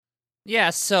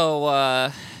Yeah, so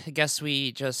I guess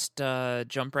we just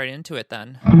jump right into it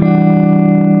then.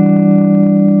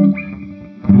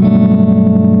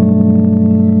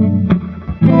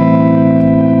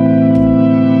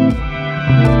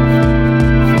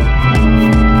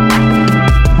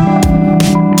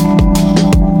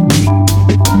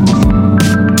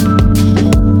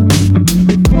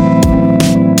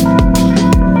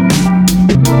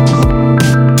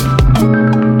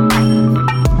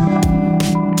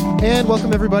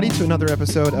 Welcome, everybody, to another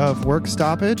episode of Work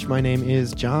Stoppage. My name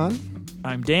is John.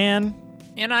 I'm Dan.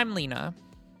 And I'm Lena.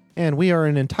 And we are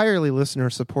an entirely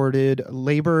listener-supported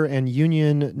labor and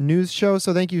union news show,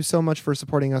 so thank you so much for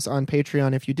supporting us on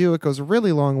Patreon. If you do, it goes a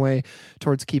really long way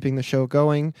towards keeping the show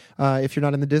going. If you're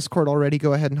not in the Discord already,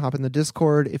 go ahead and hop in the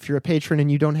Discord. If you're a patron and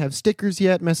you don't have stickers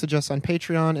yet, message us on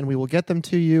Patreon, and we will get them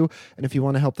to you. And if you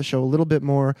want to help the show a little bit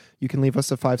more, you can leave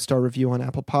us a 5-star review on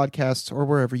Apple Podcasts or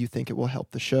wherever you think it will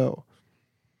help the show.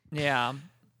 Yeah.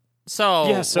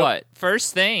 So what?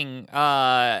 First thing,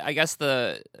 I guess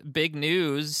the big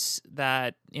news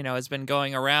that, has been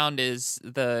going around is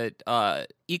the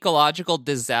ecological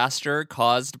disaster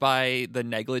caused by the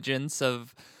negligence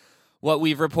of what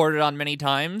we've reported on many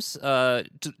times,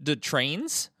 the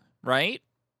trains, right?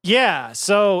 Yeah.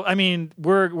 So, I mean,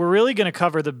 we're really going to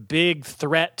cover the big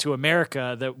threat to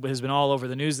America that has been all over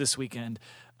the news this weekend.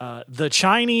 The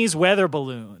Chinese weather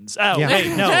balloons. Oh, yeah.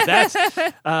 Wait, no,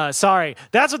 that's sorry.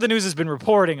 That's what the news has been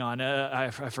reporting on.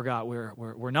 I forgot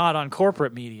we're not on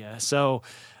corporate media. So,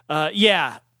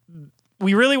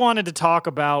 we really wanted to talk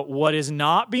about what is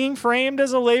not being framed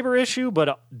as a labor issue,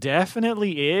 but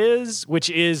definitely is, which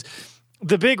is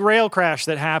the big rail crash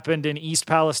that happened in East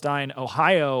Palestine,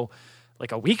 Ohio,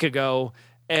 like a week ago,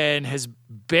 and has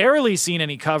barely seen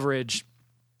any coverage.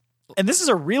 And this is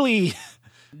a really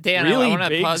Dan, really I want to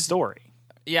big pause. Story.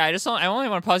 Yeah, I only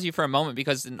want to pause you for a moment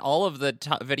because in all of the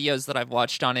videos that I've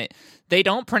watched on it, they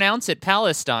don't pronounce it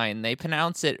Palestine. They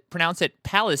pronounce it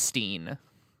Palestine.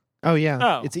 Oh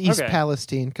yeah, it's East okay.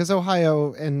 Palestine because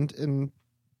Ohio and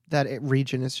that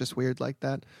region is just weird like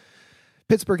that.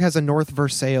 Pittsburgh has a North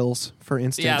Versailles, for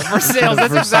instance. Yeah, Versailles.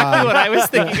 That's exactly what I was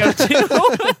thinking of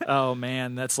too. Oh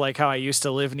man, that's like how I used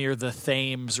to live near the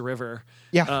Thames River.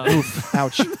 Yeah. Oof.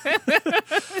 Ouch.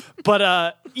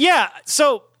 But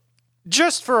so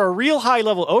just for a real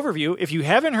high-level overview, if you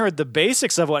haven't heard the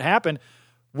basics of what happened,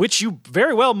 which you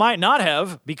very well might not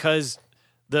have because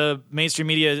the mainstream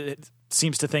media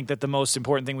seems to think that the most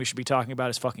important thing we should be talking about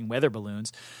is fucking weather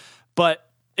balloons. But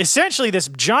essentially, this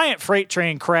giant freight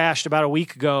train crashed about a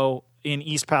week ago in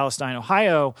East Palestine,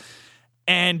 Ohio,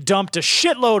 and dumped a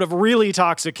shitload of really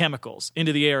toxic chemicals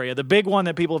into the area. The big one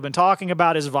that people have been talking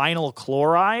about is vinyl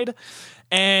chloride.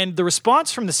 And the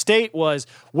response from the state was,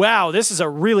 wow, this is a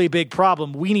really big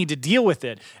problem. We need to deal with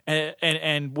it.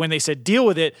 And when they said deal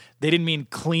with it, they didn't mean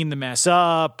clean the mess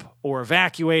up or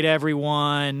evacuate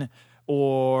everyone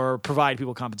or provide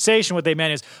people compensation. What they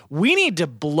meant is we need to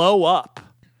blow up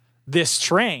this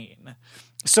train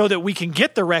so that we can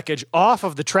get the wreckage off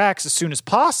of the tracks as soon as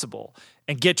possible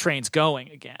and get trains going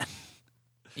again.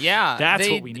 Yeah. That's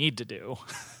what we need to do.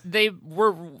 They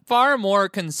were far more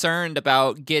concerned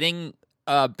about getting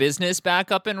business back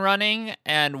up and running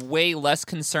and way less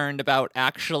concerned about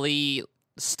actually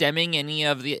stemming any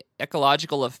of the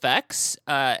ecological effects.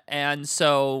 And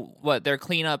so what their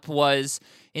cleanup was,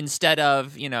 instead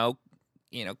of,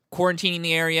 quarantining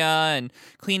the area and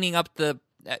cleaning up to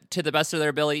the best of their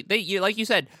ability, like you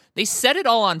said, they set it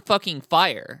all on fucking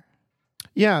fire.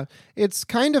 Yeah, it's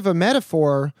kind of a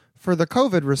metaphor for the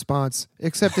COVID response,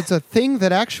 except it's a thing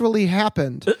that actually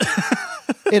happened.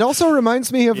 It also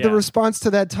reminds me of the response to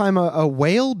that time a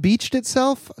whale beached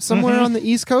itself somewhere on the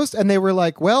East Coast, and they were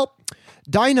like, well,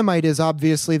 dynamite is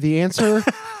obviously the answer.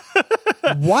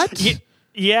 What?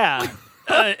 Yeah.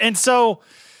 And so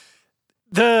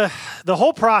the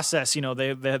whole process,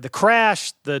 the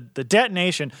crash, the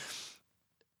detonation,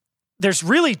 there's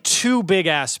really two big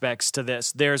aspects to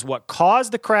this. There's what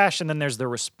caused the crash, and then there's the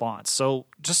response. So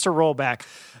just to roll back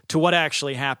to what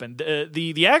actually happened,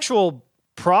 the actual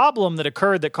problem that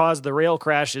occurred that caused the rail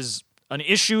crash is an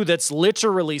issue that's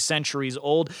literally centuries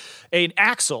old. An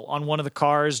axle on one of the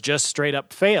cars just straight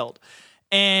up failed.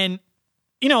 And,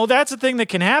 that's a thing that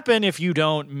can happen if you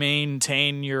don't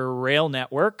maintain your rail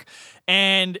network.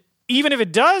 And even if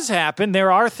it does happen,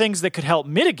 there are things that could help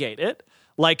mitigate it,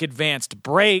 like advanced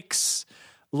brakes,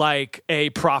 like a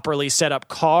properly set up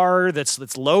car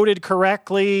that's loaded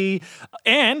correctly,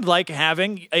 and like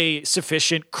having a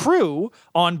sufficient crew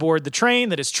on board the train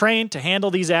that is trained to handle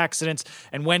these accidents,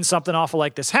 and when something awful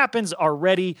like this happens, are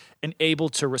ready and able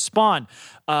to respond.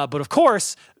 But of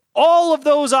course, all of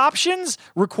those options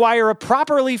require a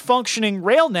properly functioning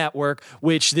rail network,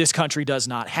 which this country does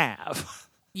not have.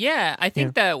 Yeah, I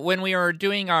think that when we were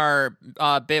doing our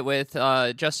bit with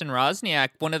Justin Rosniak,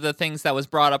 one of the things that was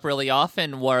brought up really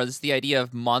often was the idea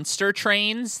of monster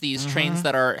trains, these trains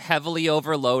that are heavily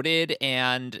overloaded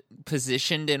and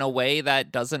positioned in a way that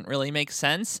doesn't really make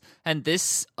sense. And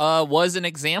this was an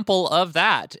example of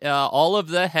that. All of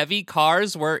the heavy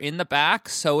cars were in the back,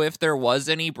 so if there was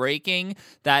any braking,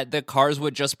 that the cars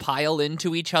would just pile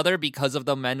into each other because of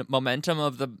the momentum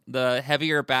of the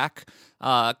heavier back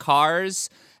cars,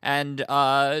 and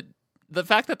the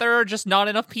fact that there are just not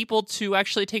enough people to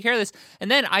actually take care of this. And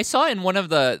then I saw in one of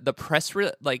the press,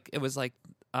 it was like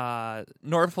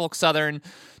Norfolk Southern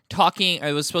talking,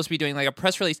 I was supposed to be doing like a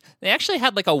press release. They actually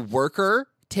had like a worker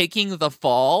taking the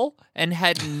fall and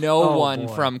had no one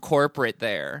from corporate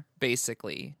there,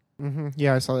 basically. Mm-hmm.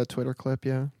 Yeah, I saw that Twitter clip,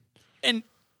 yeah. And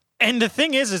the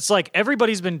thing is, it's like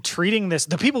everybody's been treating this,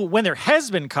 the people, when there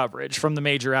has been coverage from the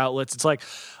major outlets, it's like,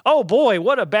 oh boy,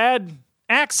 what a bad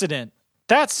accident.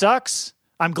 That sucks.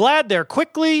 I'm glad they're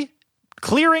quickly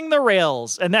clearing the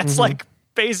rails. And that's like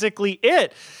basically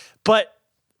it. But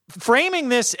framing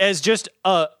this as just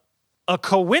a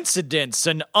coincidence,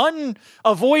 an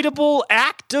unavoidable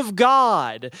act of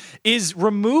God, is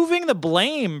removing the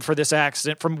blame for this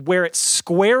accident from where it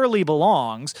squarely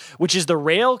belongs, which is the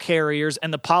rail carriers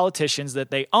and the politicians that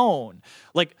they own.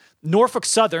 Like Norfolk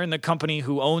Southern, the company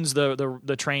who owns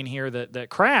the train here that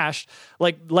crashed,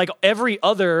 like every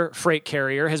other freight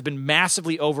carrier, has been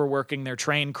massively overworking their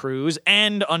train crews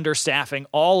and understaffing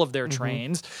all of their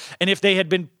trains. And if they had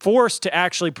been forced to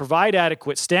actually provide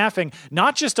adequate staffing,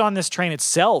 not just on this train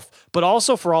itself, but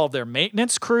also for all of their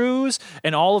maintenance crews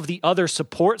and all of the other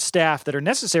support staff that are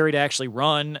necessary to actually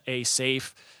run a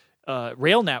safe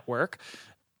rail network,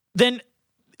 then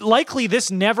likely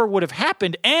this never would have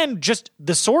happened. And just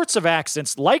the sorts of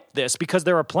accidents like this, because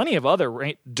there are plenty of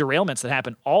other derailments that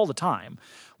happen all the time,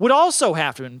 would also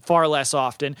happen far less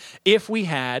often if we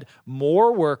had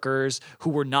more workers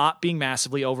who were not being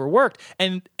massively overworked.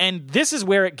 And this is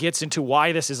where it gets into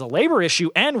why this is a labor issue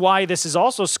and why this is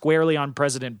also squarely on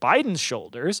President Biden's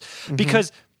shoulders,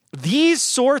 because these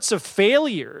sorts of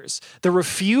failures, the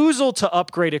refusal to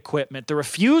upgrade equipment, the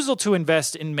refusal to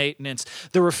invest in maintenance,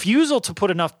 the refusal to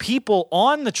put enough people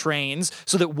on the trains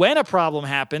so that when a problem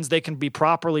happens, they can be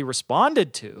properly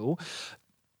responded to,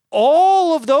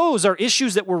 all of those are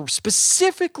issues that were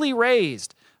specifically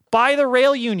raised by the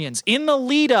rail unions in the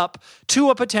lead up to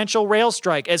a potential rail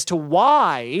strike as to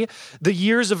why the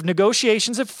years of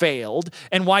negotiations have failed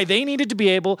and why they needed to be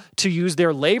able to use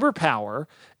their labor power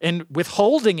and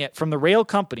withholding it from the rail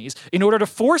companies in order to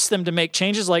force them to make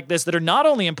changes like this that are not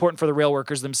only important for the rail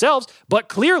workers themselves, but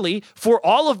clearly for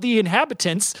all of the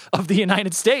inhabitants of the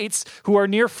United States who are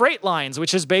near freight lines,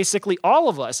 which is basically all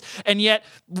of us. And yet,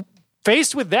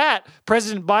 faced with that,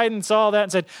 President Biden saw that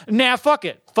and said, nah, fuck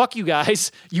it. Fuck you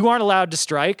guys. You aren't allowed to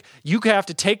strike. You have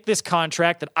to take this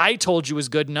contract that I told you was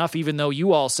good enough, even though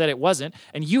you all said it wasn't,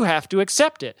 and you have to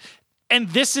accept it. And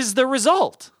this is the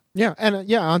result. Yeah, and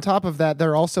on top of that,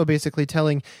 they're also basically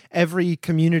telling every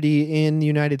community in the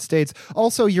United States,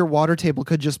 also your water table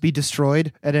could just be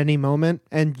destroyed at any moment,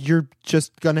 and you're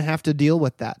just going to have to deal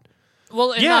with that.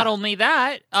 Well, and not only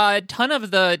that, a ton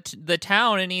of the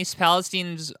town in East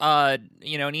Palestine's,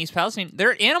 in East Palestine,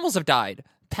 their animals have died.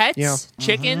 Pets,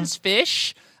 chickens,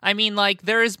 fish. I mean, like,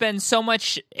 there has been so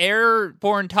much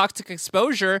airborne toxic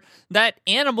exposure that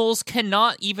animals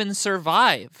cannot even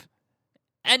survive.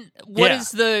 And what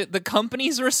is the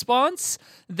company's response?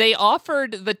 They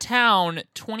offered the town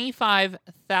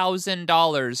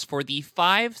 $25,000 for the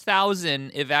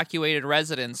 5,000 evacuated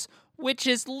residents, which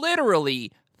is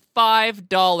literally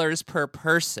 $5 per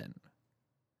person.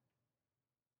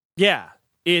 Yeah,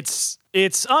 it's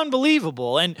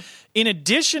unbelievable. And in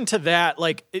addition to that,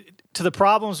 to the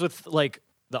problems with like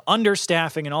the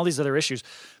understaffing and all these other issues,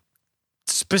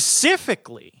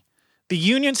 specifically, the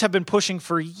unions have been pushing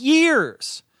for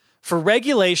years for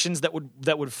regulations that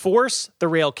would force the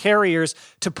rail carriers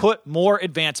to put more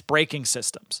advanced braking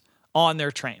systems on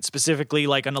their trains, specifically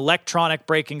like an electronic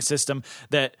braking system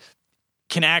that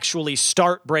can actually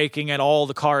start braking at all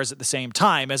the cars at the same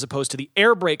time, as opposed to the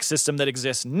air brake system that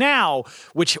exists now,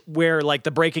 where like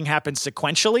the braking happens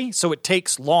sequentially, so it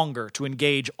takes longer to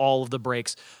engage all of the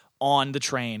brakes on the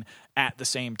train at the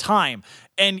same time.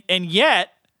 And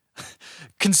yet,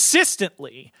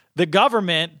 consistently, the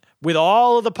government, with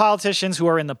all of the politicians who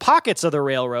are in the pockets of the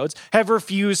railroads, have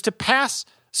refused to pass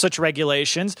such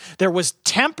regulations. There was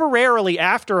temporarily,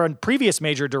 after a previous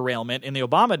major derailment in the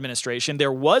Obama administration,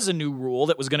 there was a new rule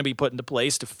that was going to be put into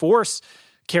place to force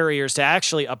carriers to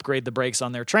actually upgrade the brakes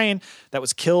on their train that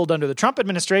was killed under the Trump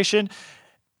administration.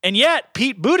 And yet,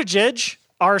 Pete Buttigieg,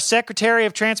 our Secretary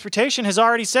of Transportation, has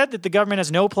already said that the government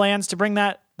has no plans to bring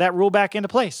that rule back into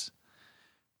place.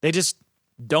 They just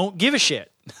don't give a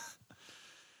shit.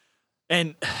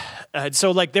 And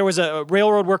so, like, there was a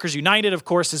Railroad Workers United, of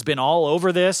course, has been all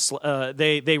over this.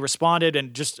 They responded,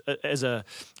 and just as a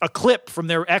clip from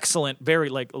their excellent, very,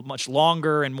 like, much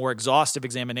longer and more exhaustive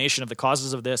examination of the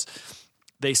causes of this,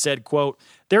 they said, quote,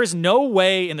 "There is no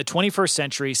way in the 21st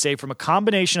century, save from a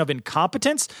combination of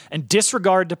incompetence and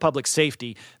disregard to public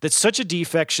safety, that such a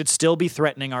defect should still be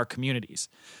threatening our communities.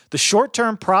 The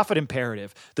short-term profit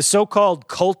imperative, the so-called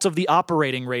cult of the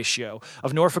operating ratio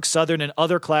of Norfolk Southern and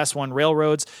other Class I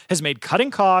railroads, has made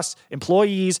cutting costs,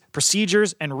 employees,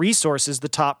 procedures, and resources the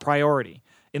top priority.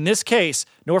 In this case,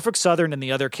 Norfolk Southern and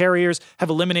the other carriers have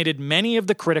eliminated many of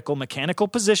the critical mechanical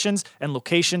positions and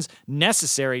locations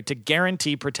necessary to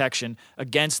guarantee protection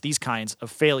against these kinds of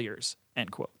failures."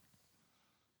 End quote.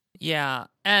 Yeah,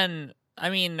 and I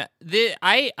mean,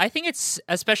 I think it's,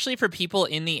 especially for people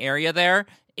in the area there,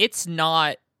 it's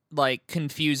not like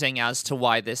confusing as to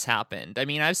why this happened. I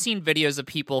mean, I've seen videos of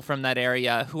people from that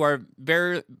area who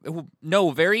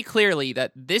know very clearly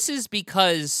that this is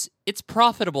because it's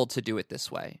profitable to do it this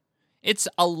way. It's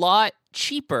a lot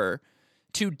cheaper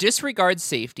to disregard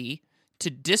safety, to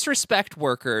disrespect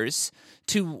workers,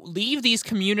 to leave these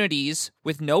communities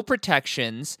with no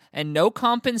protections and no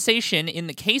compensation in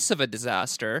the case of a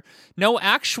disaster, no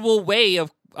actual way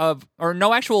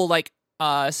no actual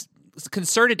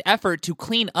concerted effort to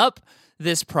clean up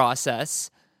this process.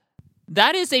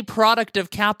 That is a product of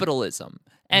capitalism.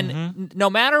 And no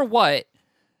matter what,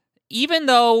 even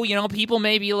though, people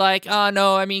may be like, oh,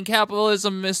 no, I mean,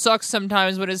 capitalism sucks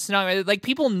sometimes, but it's not. Like,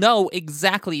 people know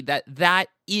exactly that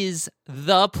is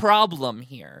the problem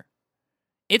here.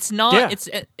 It's not,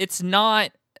 it's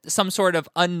not some sort of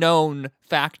unknown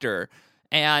factor.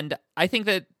 And I think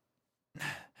that,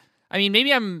 I mean,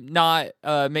 maybe I'm not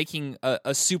making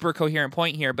a super coherent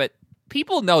point here, but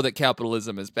people know that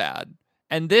capitalism is bad.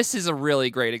 And this is a really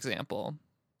great example.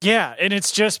 Yeah, and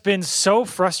it's just been so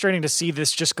frustrating to see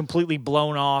this just completely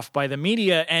blown off by the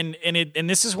media, and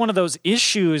this is one of those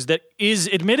issues that is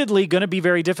admittedly going to be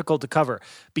very difficult to cover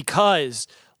because,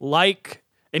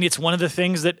 and it's one of the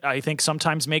things that I think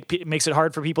sometimes makes it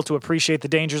hard for people to appreciate the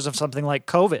dangers of something like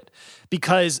COVID,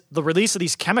 because the release of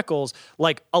these chemicals,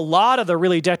 like a lot of the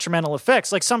really detrimental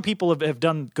effects, like some people have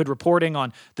done good reporting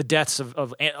on the deaths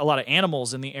of a lot of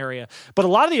animals in the area, but a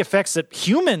lot of the effects that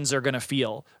humans are going to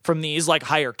feel from these, like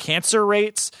higher cancer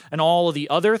rates and all of the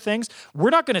other things, we're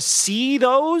not going to see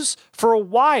those for a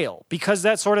while because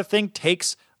that sort of thing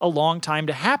takes a long time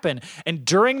to happen. And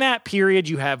during that period,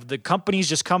 you have the companies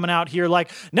just coming out here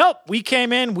like, nope, we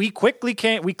came in, we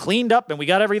cleaned up and we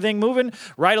got everything moving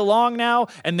right along now.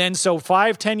 And then so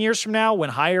 5-10 years from now, when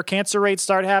higher cancer rates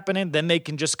start happening, then they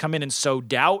can just come in and sow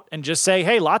doubt and just say,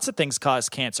 hey, lots of things cause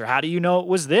cancer. How do you know it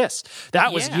was this?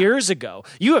 That was years ago.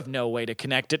 You have no way to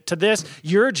connect it to this.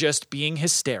 You're just being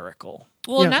hysterical.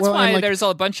 Well, and that's why there's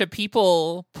a bunch of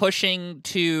people pushing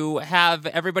to have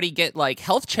everybody get like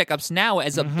health checkups now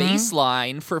as a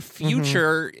baseline for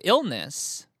future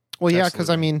illness. Well, yeah, because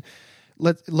I mean,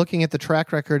 looking at the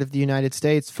track record of the United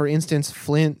States, for instance,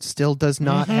 Flint still does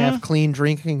not have clean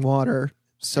drinking water.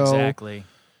 So, exactly.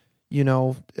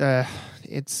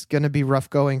 It's going to be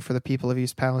rough going for the people of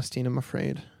East Palestine, I'm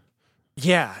afraid.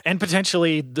 Yeah, and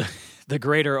potentially the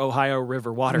greater Ohio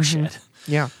River watershed.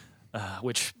 Yeah.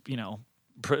 Which,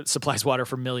 supplies water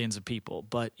for millions of people.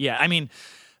 But yeah, I mean,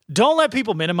 don't let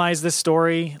people minimize this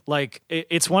story. Like,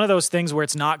 it's one of those things where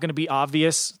it's not going to be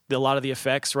obvious, a lot of the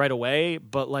effects right away.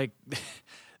 But like,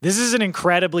 this is an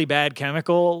incredibly bad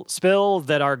chemical spill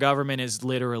that our government is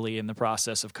literally in the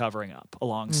process of covering up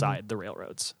alongside the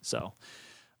railroads. So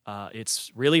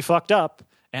it's really fucked up.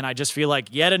 And I just feel like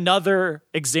yet another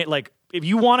example, like, if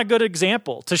you want a good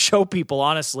example to show people,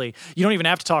 honestly, you don't even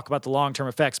have to talk about the long-term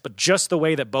effects, but just the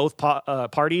way that both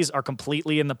parties are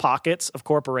completely in the pockets of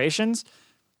corporations,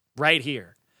 right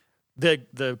here.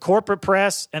 The corporate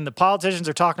press and the politicians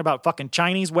are talking about fucking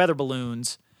Chinese weather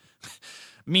balloons.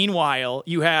 Meanwhile,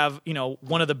 you have,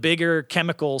 one of the bigger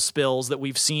chemical spills that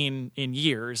we've seen in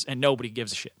years, and nobody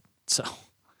gives a shit. So,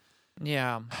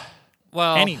 yeah.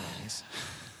 Well, anyways.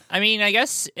 I mean, I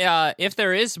guess if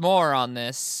there is more on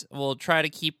this, we'll try to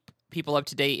keep people up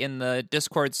to date in the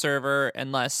Discord server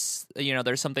unless,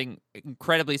 there's something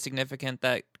incredibly significant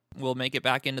that will make it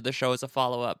back into the show as a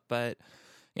follow-up. But,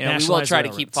 we will try to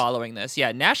keep following this.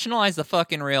 Yeah, nationalize the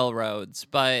fucking railroads.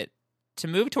 But to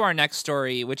move to our next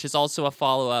story, which is also a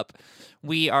follow-up,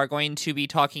 we are going to be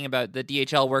talking about the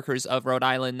DHL workers of Rhode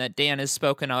Island that Dan has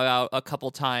spoken about a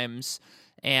couple times.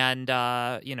 And,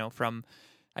 from,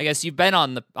 I guess you've been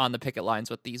on the picket lines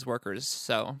with these workers,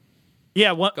 so...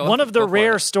 Yeah, one of the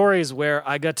rare stories where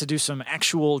I got to do some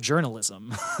actual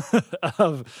journalism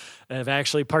of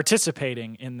actually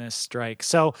participating in this strike.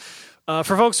 So for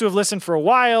folks who have listened for a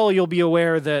while, you'll be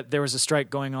aware that there was a strike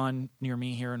going on near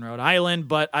me here in Rhode Island,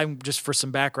 but I'm just for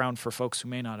some background for folks who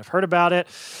may not have heard about it.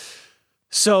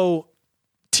 So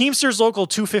Teamsters Local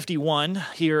 251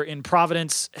 here in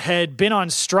Providence had been on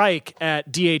strike at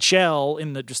DHL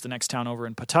in the next town over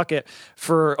in Pawtucket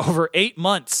for over 8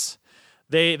 months.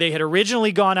 They had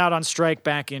originally gone out on strike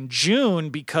back in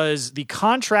June because the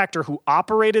contractor who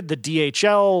operated the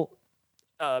DHL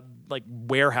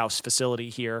warehouse facility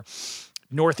here,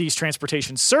 Northeast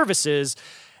Transportation Services,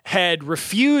 had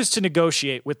refused to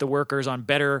negotiate with the workers on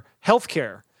better health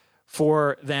care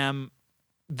for them.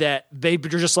 That they were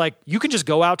just like, you can just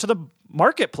go out to the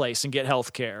marketplace and get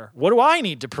health care. What do I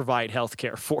need to provide health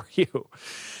care for you?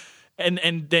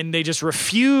 And then they just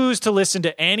refuse to listen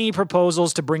to any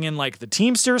proposals to bring in like the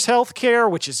Teamsters health care,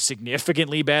 which is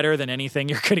significantly better than anything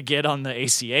you're going to get on the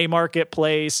ACA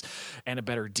marketplace and a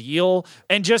better deal.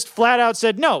 And just flat out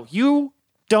said, no, you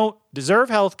don't deserve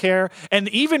health care. And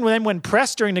even when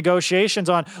pressed during negotiations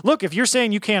on, look, if you're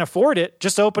saying you can't afford it,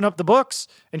 just open up the books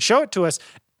and show it to us.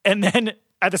 And then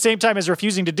at the same time as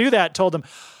refusing to do that, told them,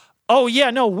 oh yeah,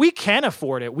 no, we can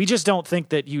afford it. We just don't think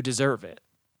that you deserve it.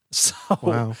 So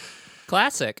Wow.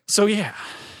 Classic. So yeah.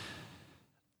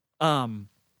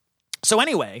 So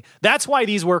anyway, that's why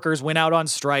these workers went out on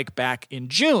strike back in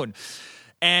June.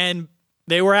 And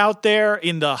they were out there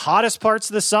in the hottest parts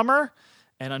of the summer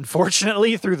and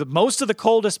unfortunately through most of the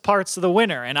coldest parts of the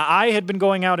winter. And I had been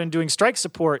going out and doing strike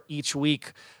support each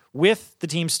week with the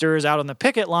Teamsters out on the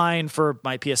picket line for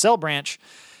my PSL branch.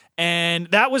 And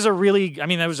that was a really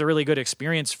good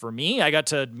experience for me. I got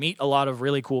to meet a lot of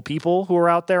really cool people who were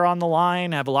out there on the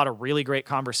line, have a lot of really great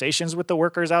conversations with the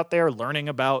workers out there, learning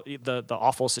about the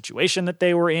awful situation that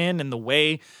they were in and the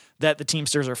way that the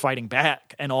Teamsters are fighting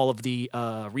back and all of the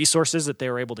resources that they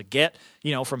were able to get,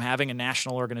 from having a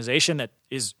national organization that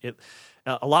is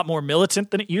a lot more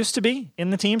militant than it used to be in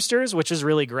the Teamsters, which is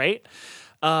really great.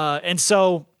 And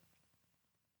so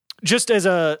just as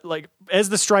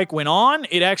the strike went on,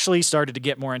 it actually started to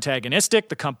get more antagonistic.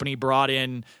 The company brought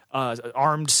in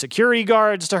armed security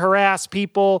guards to harass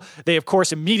people. They, of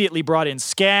course, immediately brought in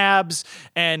scabs,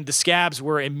 and the scabs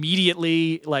were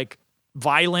immediately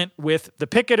violent with the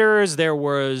picketers. There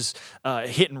was a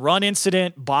hit and run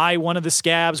incident by one of the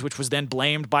scabs, which was then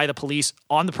blamed by the police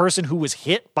on the person who was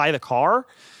hit by the car.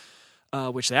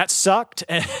 Which that sucked.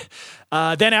 And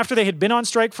then after they had been on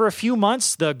strike for a few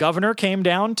months, the governor came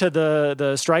down to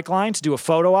the strike line to do a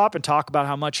photo op and talk about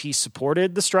how much he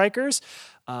supported the strikers.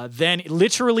 Then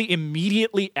literally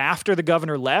immediately after the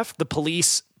governor left, the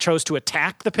police chose to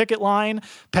attack the picket line,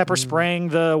 pepper spraying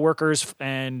the workers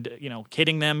and,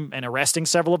 hitting them and arresting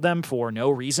several of them for no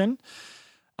reason.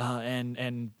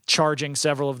 And charging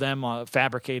several of them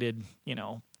fabricated,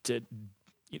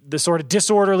 the sort of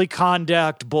disorderly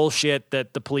conduct bullshit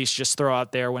that the police just throw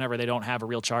out there whenever they don't have a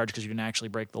real charge because you didn't actually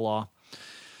break the law.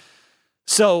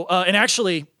 So, there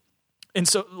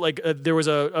was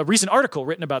a recent article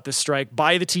written about this strike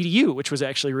by the TDU, which was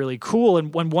actually really cool.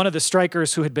 And when one of the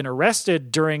strikers who had been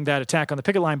arrested during that attack on the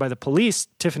picket line by the police,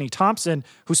 Tiffany Thompson,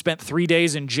 who spent 3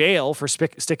 days in jail for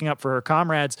sticking up for her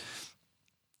comrades,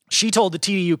 she told the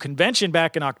TDU convention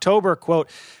back in October, quote,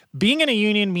 "Being in a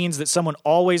union means that someone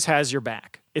always has your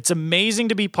back. It's amazing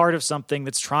to be part of something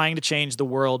that's trying to change the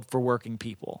world for working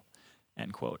people,"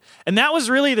 end quote. And that was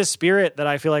really the spirit that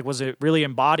I feel like was really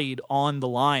embodied on the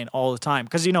line all the time.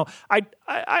 Because,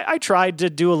 I tried to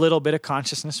do a little bit of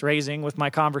consciousness raising with my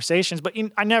conversations, but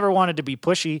I never wanted to be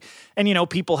pushy. And,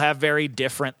 people have very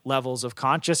different levels of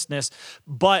consciousness.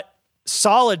 But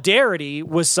solidarity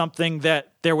was something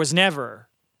that there was never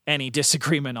any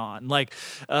disagreement on.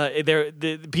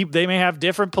 They may have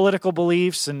different political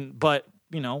beliefs, but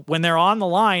when they're on the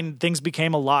line, things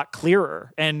became a lot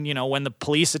clearer. And when the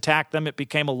police attacked them, it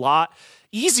became a lot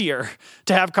easier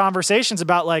to have conversations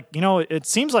about it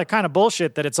seems like kind of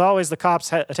bullshit that it's always the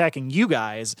cops attacking you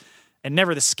guys and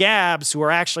never the scabs who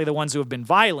are actually the ones who have been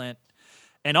violent.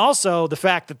 And also the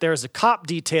fact that there's a cop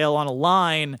detail on a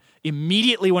line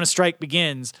immediately when a strike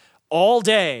begins all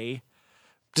day,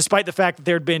 despite the fact that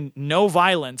there had been no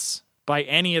violence by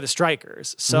any of the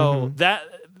strikers. So that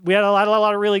we had a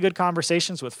lot of really good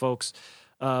conversations with folks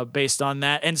based on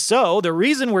that. And so the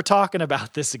reason we're talking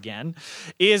about this again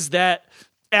is that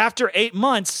after 8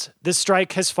 months, the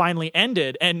strike has finally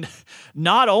ended. And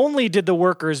not only did the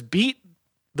workers beat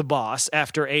the boss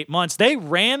after 8 months, they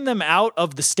ran them out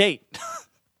of the state.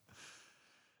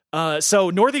 So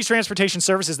Northeast Transportation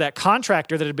Services, that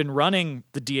contractor that had been running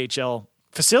the DHL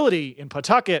facility in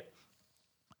Pawtucket,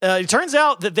 it turns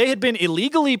out that they had been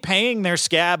illegally paying their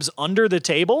scabs under the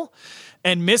table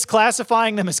and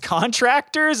misclassifying them as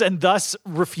contractors and thus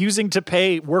refusing to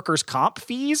pay workers' comp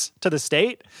fees to the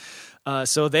state.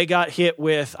 So they got hit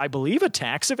with, I believe, a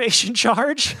tax evasion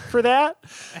charge for that,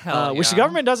 which the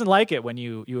government doesn't like it when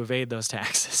you evade those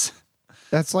taxes.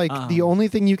 That's like the only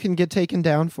thing you can get taken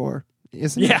down for.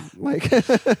 Isn't it? Like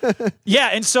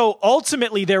Yeah, and so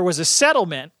ultimately there was a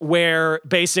settlement where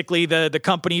basically the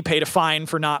company paid a fine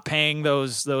for not paying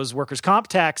those workers' comp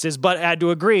taxes, but had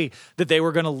to agree that they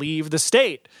were going to leave the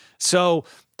state. So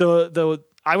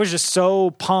I was just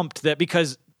so pumped that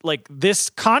because like this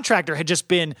contractor had just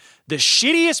been the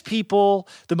shittiest people,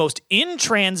 the most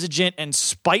intransigent and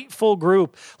spiteful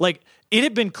group. Like it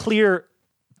had been clear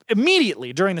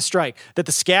immediately during the strike that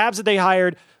the scabs that they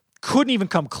hired couldn't even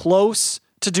come close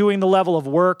to doing the level of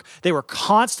work. They were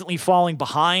constantly falling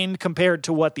behind compared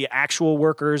to what the actual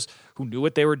workers who knew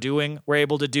what they were doing were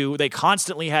able to do. They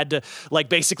constantly had to like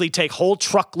basically take whole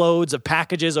truckloads of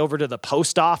packages over to the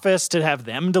post office to have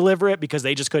them deliver it because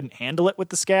they just couldn't handle it with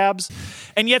the scabs.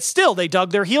 And yet still they dug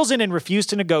their heels in and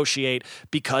refused to negotiate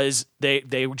because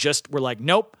they just were like,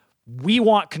 nope, we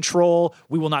want control.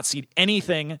 We will not cede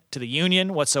anything to the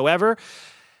union whatsoever.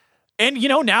 And, you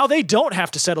know, now they don't have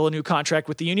to settle a new contract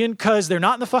with the union because they're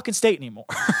not in the fucking state anymore.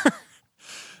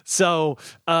 So,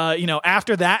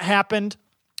 after that happened,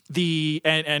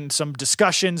 and some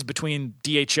discussions between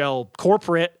DHL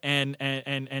corporate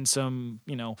and some,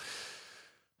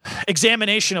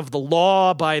 examination of the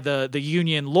law by the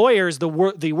union lawyers, the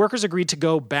workers agreed to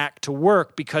go back to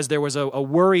work because there was a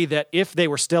worry that if they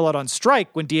were still out on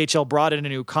strike when DHL brought in a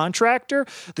new contractor,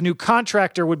 the new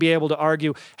contractor would be able to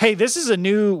argue, hey,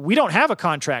 we don't have a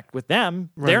contract with them.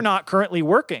 Right. They're not currently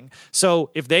working. So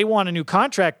if they want a new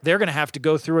contract, they're going to have to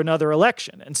go through another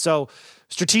election. And so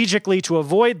strategically to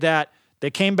avoid that, they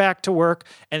came back to work,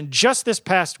 and just this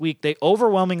past week, they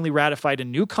overwhelmingly ratified a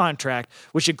new contract,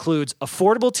 which includes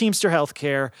affordable Teamster health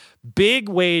care, big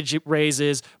wage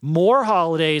raises, more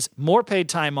holidays, more paid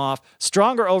time off,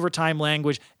 stronger overtime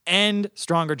language, and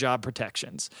stronger job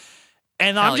protections.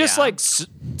 And I'm just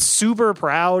super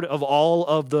proud of all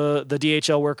of the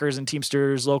DHL workers and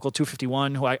Teamsters Local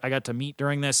 251 who I got to meet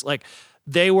during this. Like,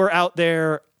 they were out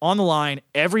there on the line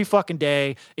every fucking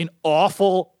day in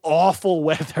awful, awful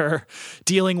weather,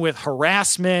 dealing with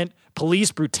harassment,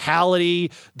 police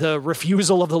brutality, the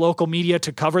refusal of the local media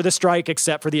to cover the strike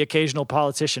except for the occasional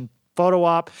politician photo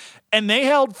op. And they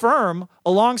held firm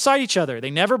alongside each other.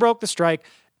 They never broke the strike.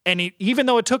 And even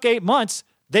though it took 8 months,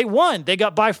 they won. They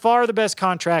got by far the best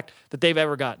contract that they've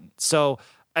ever gotten. So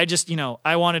I just,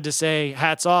 I wanted to say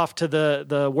hats off to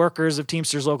the workers of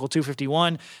Teamsters Local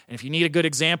 251. And if you need a good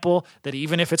example that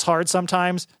even if it's hard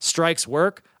sometimes, strikes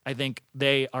work, I think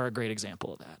they are a great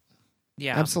example of that.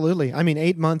 Yeah. Absolutely. I mean,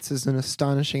 8 months is an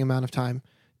astonishing amount of time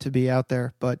to be out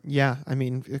there. But yeah, I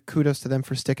mean, kudos to them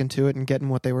for sticking to it and getting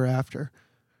what they were after.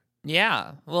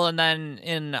 Yeah. Well, and then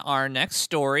in our next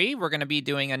story, we're going to be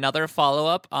doing another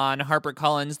follow-up on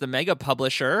HarperCollins, the mega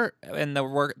publisher, and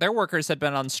their workers had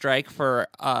been on strike for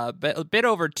a bit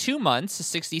over 2 months,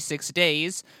 66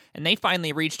 days, and they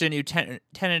finally reached a new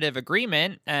tentative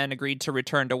agreement and agreed to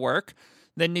return to work.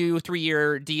 The new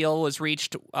 3-year deal was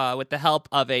reached with the help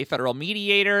of a federal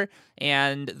mediator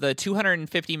and the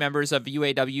 250 members of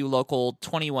UAW Local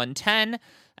 2110.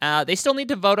 They still need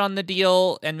to vote on the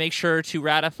deal and make sure to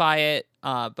ratify it,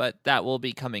 but that will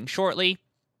be coming shortly.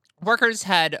 Workers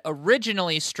had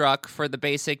originally struck for the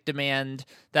basic demand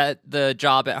that the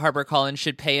job at HarperCollins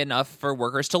should pay enough for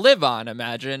workers to live on.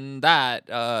 Imagine that,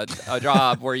 a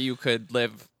job where you could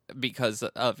live because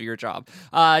of your job.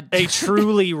 A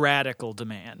truly radical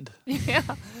demand.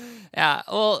 Yeah. Yeah,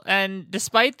 well, and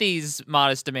despite these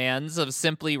modest demands of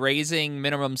simply raising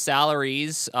minimum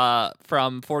salaries from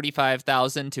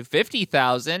 $45,000 to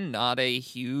 $50,000, not a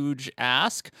huge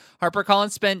ask,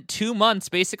 HarperCollins spent 2 months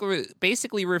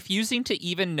basically refusing to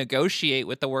even negotiate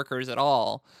with the workers at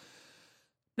all.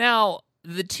 Now,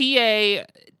 the TA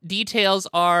details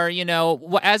are,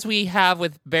 as we have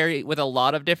with a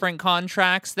lot of different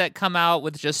contracts that come out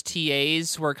with just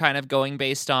TAs, we're kind of going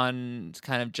based on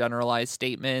kind of generalized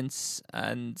statements,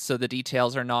 and so the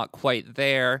details are not quite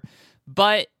there.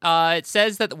 But it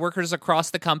says that the workers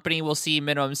across the company will see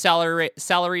minimum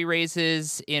salary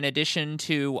raises in addition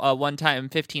to a one-time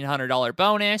 $1,500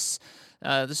 bonus.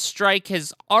 The strike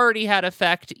has already had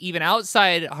effect even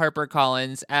outside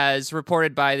HarperCollins, as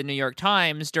reported by the New York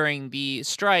Times. During the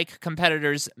strike,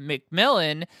 competitors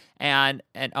Macmillan and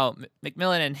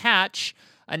Hatch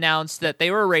announced that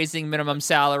they were raising minimum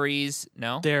salaries.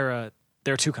 No, There are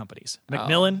two companies,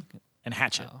 Macmillan and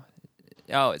Hatchet.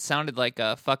 Oh, it sounded like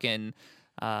a fucking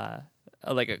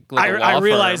like a I law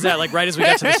realized firm. that like right as we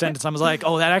got to the sentence, I was like,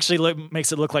 oh, that actually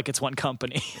makes it look like it's one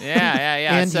company.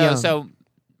 Yeah. And young. So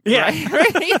Yeah.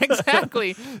 right,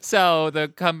 exactly. So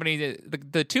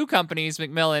the two companies,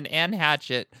 Macmillan and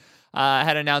Hatchet,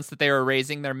 had announced that they were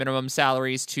raising their minimum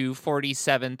salaries to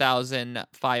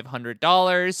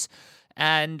 $47,500.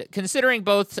 And considering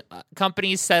both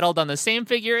companies settled on the same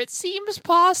figure, it seems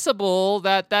possible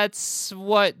that that's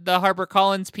what the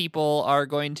HarperCollins people are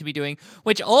going to be doing,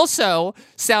 which also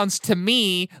sounds to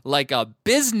me like a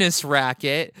business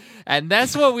racket. And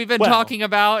that's what we've been talking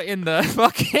about in the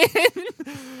fucking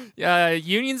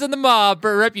Unions and the Mob,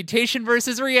 Reputation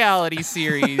versus Reality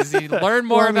series. You learn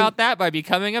more about that by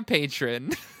becoming a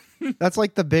patron. That's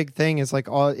like the big thing is like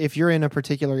if you're in a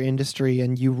particular industry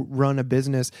and you run a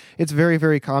business, it's very,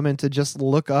 very common to just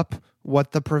look up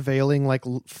what the prevailing like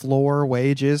floor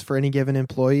wage is for any given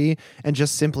employee and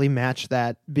just simply match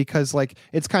that, because like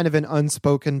it's kind of an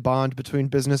unspoken bond between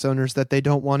business owners that they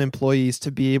don't want employees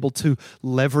to be able to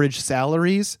leverage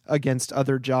salaries against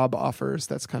other job offers.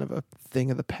 That's kind of a thing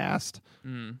of the past.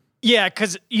 Yeah,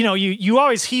 because you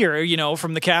always hear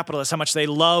from the capitalists how much they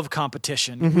love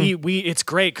competition. Mm-hmm. It's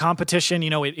great competition.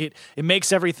 It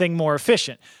makes everything more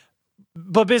efficient.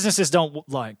 But businesses don't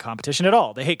like competition at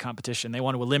all. They hate competition. They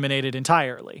want to eliminate it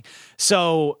entirely.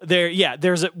 So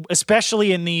there's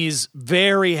especially in these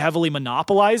very heavily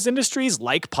monopolized industries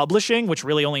like publishing, which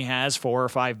really only has 4 or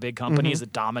 5 big companies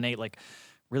that dominate like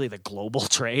really the global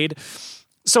trade.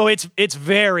 So it's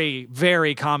very,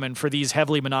 very common for these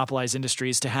heavily monopolized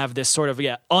industries to have this sort of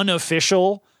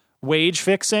unofficial wage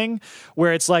fixing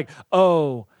where it's like,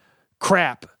 oh,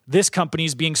 crap, this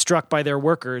company's being struck by their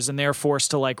workers and they're forced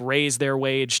to like raise their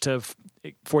wage to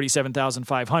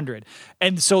 $47,500.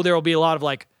 And so there will be a lot of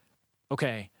like,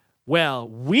 okay, well,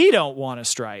 we don't want to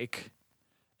strike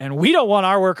and we don't want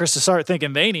our workers to start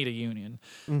thinking they need a union.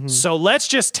 So let's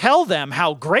just tell them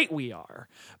how great we are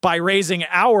by raising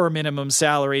our minimum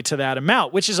salary to that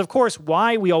amount, which is, of course,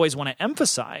 why we always want to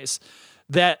emphasize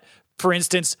that, for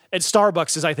instance, at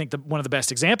Starbucks is, I think, one of the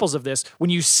best examples of this. When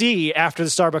you see, after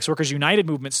the Starbucks Workers United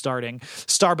movement starting,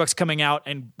 Starbucks coming out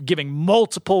and giving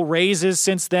multiple raises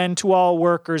since then to all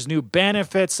workers, new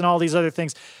benefits and all these other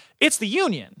things, it's the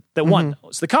union that won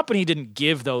those. The company didn't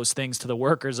give those things to the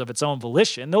workers of its own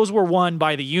volition. Those were won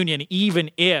by the union, even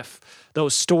if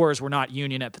those stores were not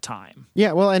union at the time.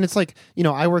 Yeah, well, and it's like,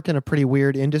 I work in a pretty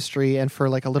weird industry and for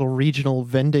like a little regional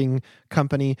vending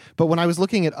company. But when I was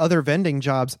looking at other vending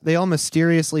jobs, they all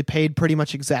mysteriously paid pretty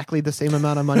much exactly the same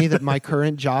amount of money that my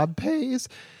current job pays.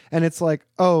 And it's like,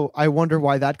 oh, I wonder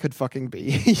why that could fucking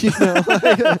be.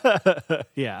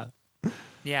 Yeah.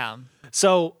 Yeah.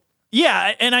 So,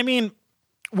 yeah, and I mean,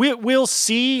 we'll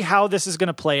see how this is going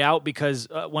to play out because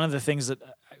one of the things that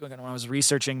when I was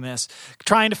researching this,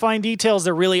 trying to find details,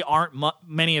 there really aren't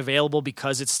many available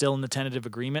because it's still in the tentative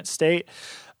agreement state.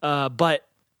 But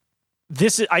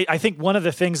this is, I think, one of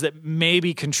the things that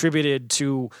maybe contributed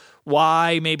to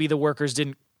why maybe the workers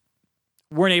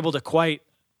weren't able to quite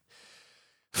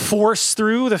force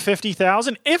through the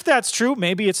 50,000. If that's true,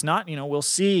 maybe it's not, we'll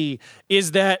see,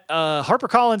 is that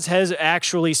HarperCollins has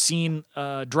actually seen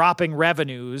dropping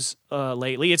revenues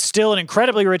lately. It's still an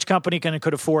incredibly rich company and it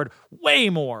could afford way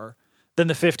more than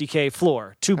the 50K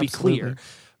floor, to be clear.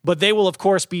 But they will, of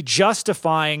course, be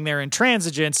justifying their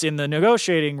intransigence in the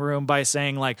negotiating room by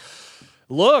saying, like,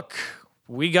 look,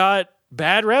 we got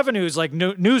bad revenues like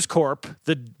News Corp,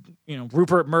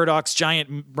 Rupert Murdoch's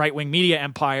giant right-wing media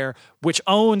empire, which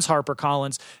owns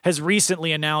HarperCollins, has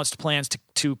recently announced plans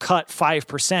to cut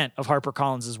 5% of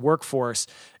HarperCollins' workforce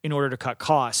in order to cut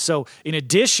costs. So in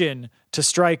addition to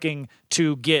striking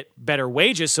to get better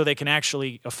wages so they can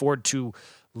actually afford to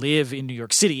live in New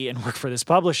York City and work for this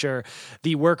publisher,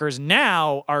 the workers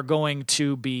now are going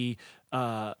to be,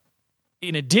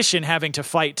 in addition, having to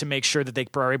fight to make sure that they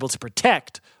are able to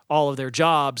protect all of their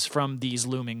jobs from these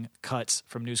looming cuts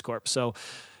from News Corp. So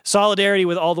solidarity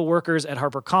with all the workers at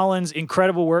HarperCollins.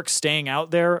 Incredible work staying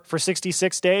out there for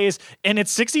 66 days. And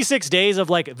it's 66 days of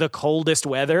like the coldest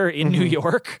weather in New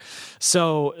York.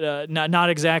 So not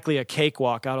exactly a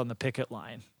cakewalk out on the picket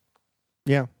line.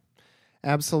 Yeah,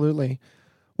 absolutely.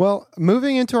 Well,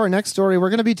 moving into our next story, we're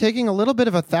going to be taking a little bit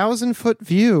of a 1,000-foot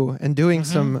view and doing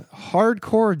some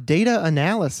hardcore data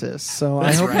analysis. So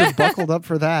I hope you're buckled up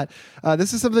for that.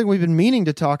 This is something we've been meaning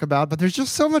to talk about, but there's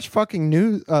just so much fucking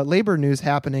news, labor news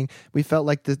happening. We felt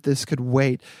like this could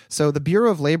wait. So the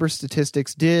Bureau of Labor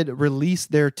Statistics did release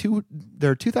their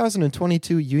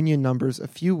 2022 union numbers a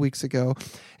few weeks ago,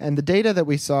 and the data that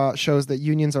we saw shows that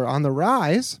unions are on the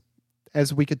rise,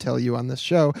 as we could tell you on this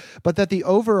show, but that the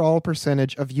overall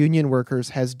percentage of union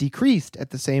workers has decreased at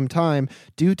the same time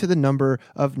due to the number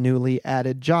of newly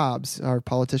added jobs. Our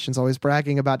politicians always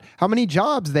bragging about how many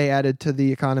jobs they added to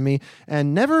the economy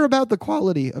and never about the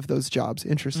quality of those jobs,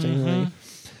 interestingly.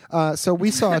 So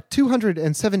we saw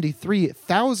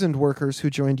 273,000 workers who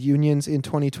joined unions in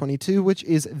 2022, which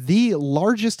is the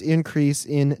largest increase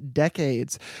in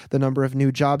decades. The number of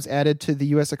new jobs added to the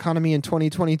U.S. economy in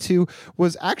 2022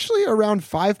 was actually around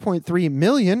 5.3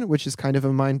 million, which is kind of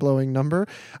a mind-blowing number,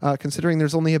 considering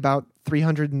there's only about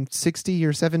 360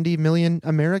 or 70 million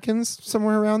Americans,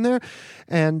 somewhere around there.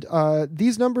 And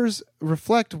these numbers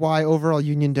reflect why overall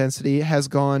union density has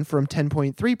gone from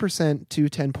 10.3% to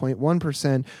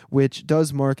 10.1%, which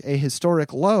does mark a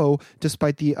historic low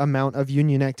despite the amount of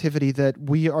union activity that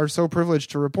we are so privileged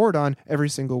to report on every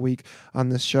single week on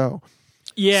this show.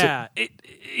 Yeah.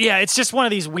 It's just one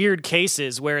of these weird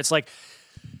cases where it's like,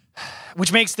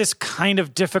 which makes this kind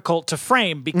of difficult to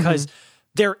frame because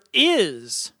there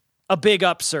is a big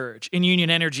upsurge in union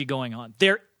energy going on.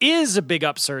 There is a big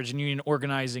upsurge in union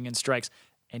organizing and strikes.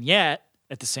 And yet,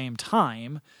 at the same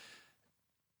time,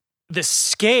 the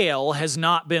scale has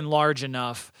not been large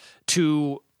enough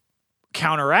to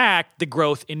counteract the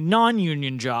growth in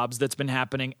non-union jobs that's been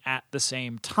happening at the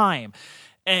same time.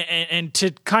 And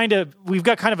to we've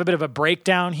got kind of a bit of a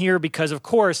breakdown here because, of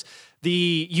course,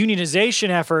 the unionization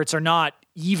efforts are not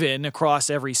even across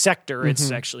every sector.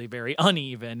 It's actually very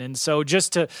uneven. And so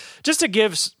just to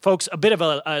give folks a bit of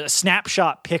a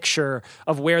snapshot picture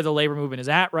of where the labor movement is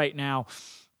at right now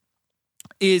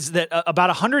is that about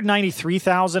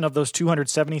 193,000 of those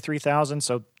 273,000,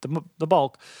 so the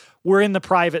bulk, were in the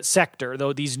private sector,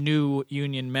 though these new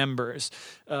union members,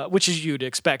 which is you'd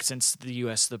expect since the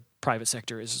U.S., the private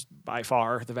sector is by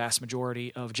far the vast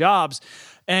majority of jobs.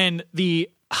 And the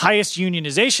highest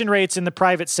unionization rates in the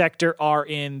private sector are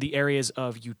in the areas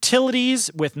of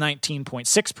utilities, with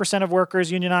 19.6% of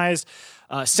workers unionized.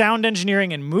 Sound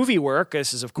engineering and movie work,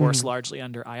 this is, of course, largely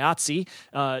under IATSE.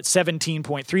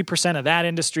 17.3% of that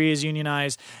industry is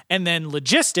unionized. And then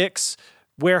logistics,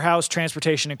 warehouse,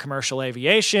 transportation, and commercial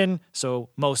aviation. So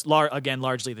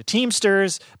largely the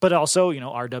Teamsters, but also,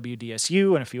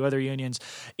 RWDSU and a few other unions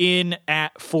in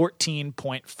at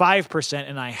 14.5%.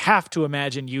 And I have to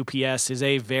imagine UPS is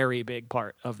a very big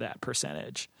part of that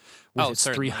percentage with its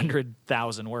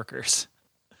 300,000 workers.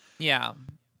 Yeah.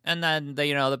 And then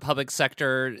the public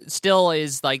sector still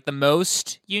is like the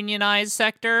most unionized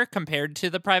sector compared to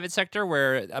the private sector,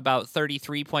 where about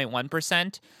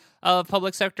 33.1% of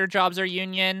public sector jobs are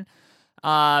union.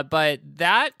 But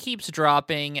that keeps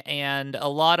dropping, and a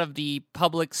lot of the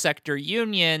public sector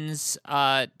unions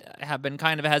have been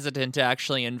kind of hesitant to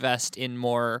actually invest in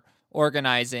more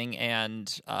organizing,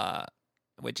 and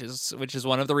which is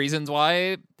one of the reasons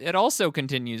why it also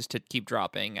continues to keep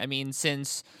dropping. I mean,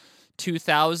 since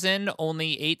 2000,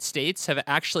 only 8 states have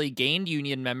actually gained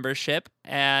union membership,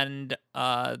 and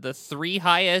the 3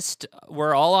 highest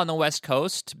were all on the West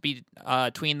Coast.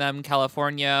 Between them,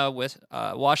 California, with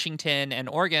Washington, and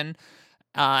Oregon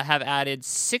have added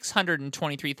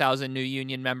 623,000 new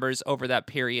union members over that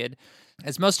period.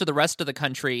 As most of the rest of the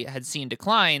country had seen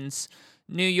declines,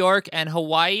 New York and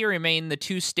Hawaii remain the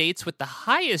 2 states with the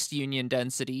highest union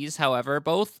densities, however,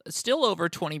 both still over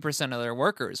 20% of their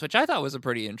workers, which I thought was a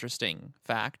pretty interesting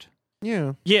fact.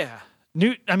 Yeah. Yeah.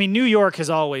 New York has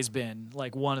always been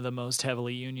like one of the most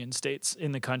heavily union states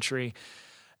in the country.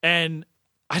 And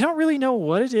I don't really know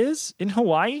what it is in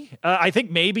Hawaii. I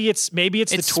think maybe it's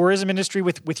the tourism industry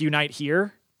with Unite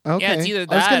Here. Okay. Yeah, it's either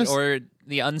that or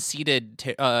the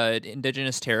unceded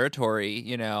indigenous territory,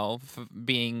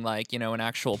 being like, an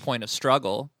actual point of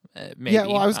struggle. Maybe. Yeah,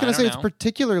 well, I was going to say it's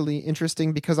particularly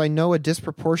interesting because I know a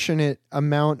disproportionate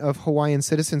amount of Hawaiian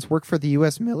citizens work for the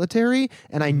U.S. military,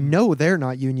 and I know they're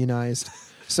not unionized.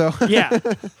 So yeah.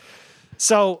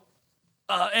 So,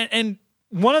 and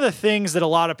one of the things that a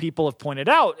lot of people have pointed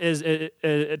out is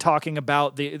talking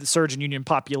about the surge in union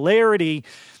popularity,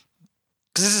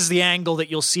 because this is the angle that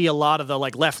you'll see a lot of the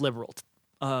left liberal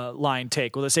line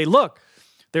take, where they say, look,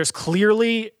 there's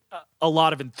clearly a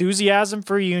lot of enthusiasm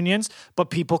for unions, but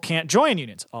people can't join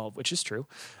unions, all of which is true.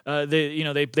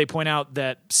 They point out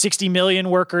that 60 million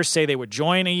workers say they would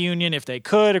join a union if they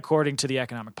could, according to the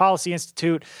Economic Policy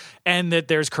Institute, and that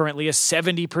there's currently a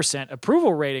 70%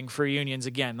 approval rating for unions,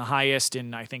 again, the highest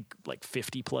in, I think, like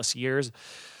 50 plus years.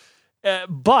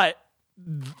 But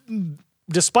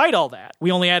despite all that, we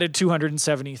only added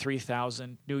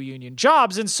 273,000 new union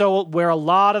jobs. And so where a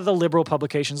lot of the liberal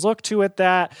publications look to at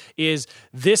that is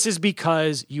this is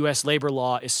because U.S. labor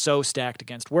law is so stacked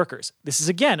against workers. This is,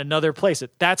 again, another place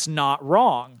that's not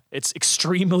wrong. It's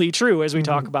extremely true, as we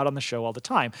talk about on the show all the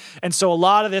time. And so a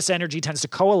lot of this energy tends to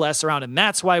coalesce around, and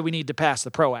that's why we need to pass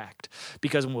the PRO Act,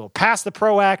 because we'll pass the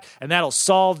PRO Act, and that'll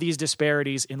solve these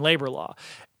disparities in labor law.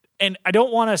 And I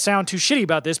don't want to sound too shitty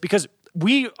about this, because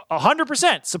we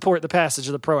 100% support the passage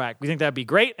of the PRO Act. We think that'd be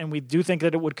great, and we do think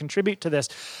that it would contribute to this.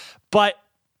 But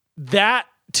that,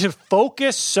 to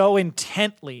focus so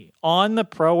intently on the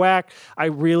PRO Act, I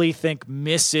really think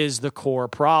misses the core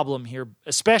problem here,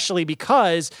 especially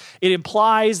because it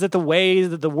implies that the way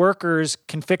that the workers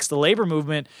can fix the labor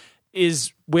movement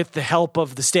is with the help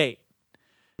of the state.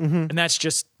 And that's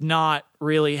just not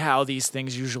really how these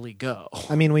things usually go.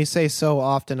 I mean, we say so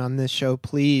often on this show,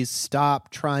 please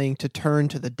stop trying to turn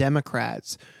to the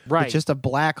Democrats. Right. It's just a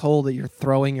black hole that you're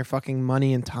throwing your fucking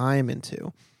money and time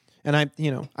into. And I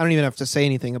don't even have to say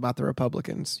anything about the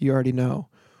Republicans. You already know.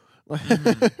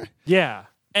 Yeah.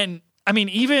 And I mean,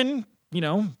 even,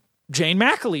 Jane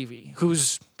McAlevey,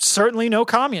 who's certainly no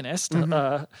communist,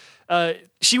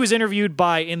 she was interviewed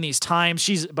in these times.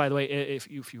 She's, by the way,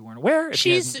 if you weren't aware,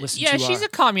 she's a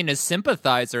communist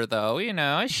sympathizer, though.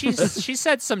 She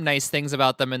said some nice things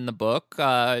about them in the book.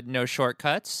 No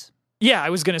shortcuts. Yeah, I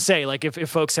was going to say, like, if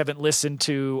folks haven't listened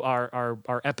to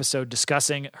our episode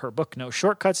discussing her book, No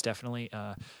Shortcuts, definitely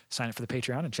sign up for the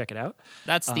Patreon and check it out.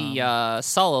 That's the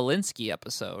Saul Alinsky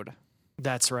episode.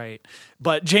 That's right.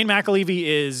 But Jane McAlevey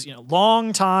is,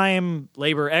 longtime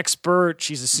labor expert.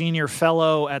 She's a senior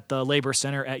fellow at the Labor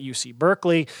Center at UC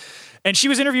Berkeley. And she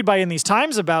was interviewed by In These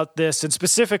Times about this, and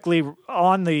specifically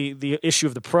on the issue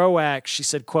of the PRO Act. She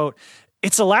said, quote,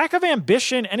 "It's a lack of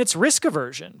ambition and it's risk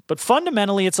aversion, but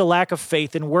fundamentally it's a lack of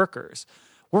faith in workers.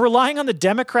 We're relying on the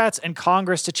Democrats and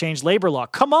Congress to change labor law.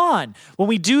 Come on. When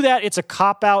we do that, it's a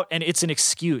cop-out and it's an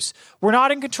excuse. We're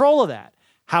not in control of that.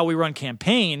 How we run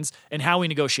campaigns and how we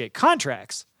negotiate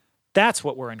contracts, that's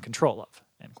what we're in control of."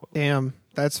 End quote. Damn,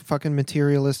 that's fucking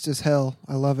materialist as hell.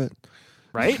 I love it.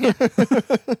 Right?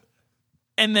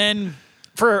 And then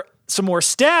for some more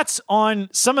stats on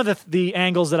some of the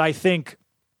angles that I think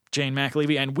Jane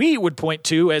McAlevey and we would point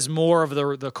to as more of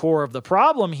the core of the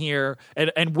problem here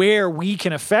and where we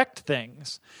can affect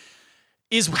things,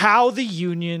 is how the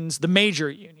unions, the major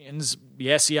unions, the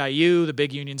SEIU, the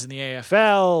big unions in the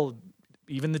AFL,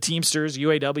 even the Teamsters,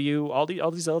 UAW,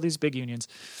 all these big unions,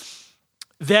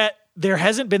 that there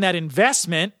hasn't been that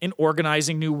investment in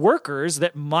organizing new workers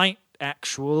that might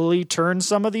actually turn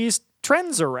some of these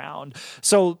trends around.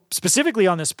 So specifically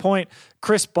on this point,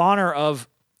 Chris Bonner of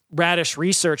Radish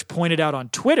Research pointed out on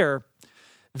Twitter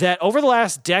that over the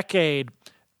last decade,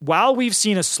 while we've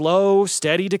seen a slow,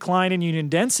 steady decline in union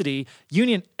density,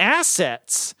 union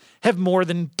assets have more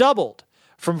than doubled,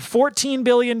 from $14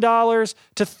 billion to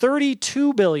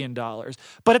 $32 billion.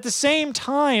 But at the same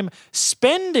time,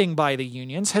 spending by the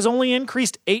unions has only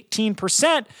increased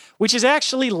 18%, which is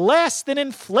actually less than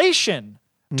inflation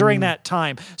during that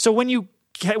time. So when you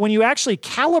actually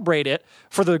calibrate it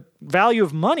for the value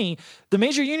of money, the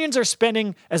major unions are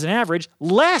spending, as an average,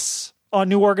 less on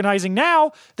new organizing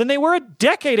now than they were a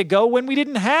decade ago when we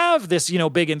didn't have this,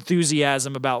 big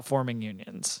enthusiasm about forming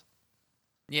unions.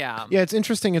 Yeah. Yeah, it's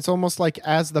interesting. It's almost like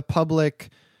as the public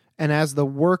and as the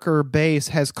worker base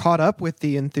has caught up with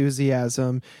the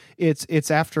enthusiasm, it's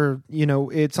after,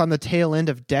 it's on the tail end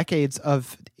of decades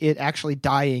of it actually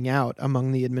dying out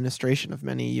among the administration of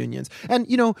many unions. And,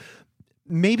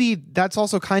 maybe that's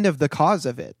also kind of the cause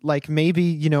of it. Like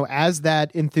maybe, as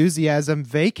that enthusiasm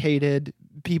vacated,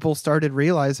 people started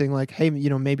realizing like, hey,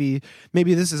 maybe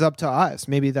this is up to us.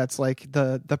 Maybe that's like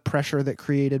the pressure that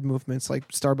created movements like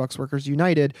Starbucks Workers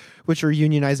United, which are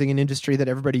unionizing an industry that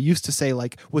everybody used to say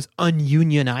like was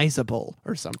ununionizable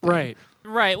or something.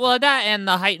 Right. Well, that and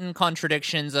the heightened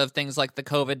contradictions of things like the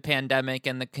COVID pandemic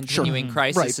and the continuing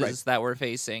crises that we're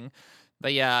facing.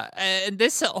 But yeah,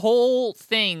 this whole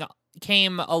thing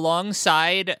came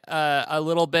alongside a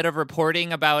little bit of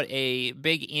reporting about a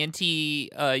big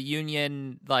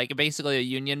anti-union, like basically a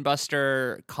union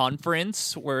buster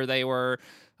conference where they were,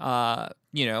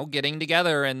 getting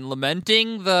together and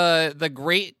lamenting the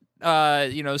great,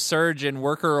 surge in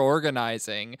worker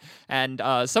organizing. And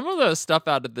some of the stuff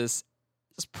out of this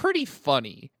pretty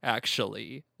funny,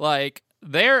 actually. Like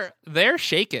they're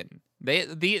shaken.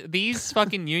 These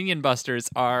fucking union busters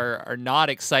are not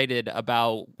excited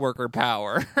about worker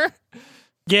power.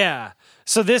 Yeah.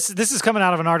 So this is coming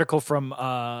out of an article from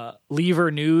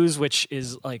Lever News, which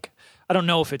is like, I don't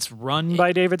know if it's run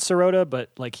by David Sirota,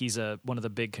 but like he's one of the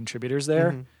big contributors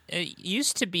there. Mm-hmm. It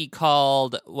used to be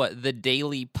called the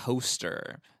Daily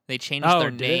Poster. They changed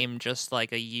their name just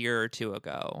like a year or two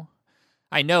ago.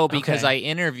 I know because I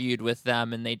interviewed with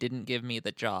them and they didn't give me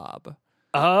the job.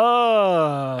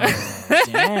 Oh,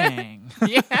 dang.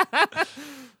 Yeah.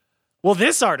 Well,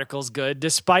 this article's good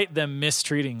despite them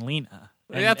mistreating Lena.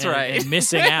 That's right. And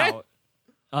missing out.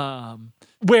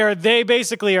 Where they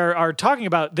basically are talking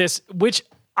about this, which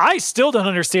I still don't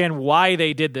understand why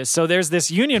they did this. So there's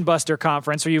this Union Buster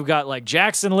conference where you've got like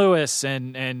Jackson Lewis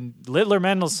and Littler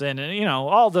Mendelsohn and, you know,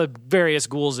 all the various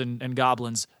ghouls and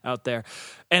goblins out there.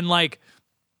 And like,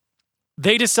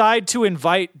 they decide to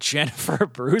invite Jennifer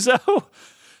Abruzzo,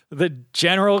 the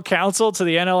general counsel to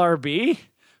the NLRB,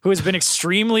 who has been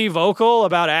extremely vocal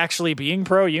about actually being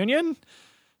pro-union,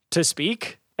 to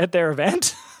speak at their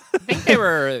event. I think they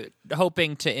were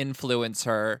hoping to influence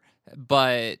her,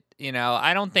 but, you know,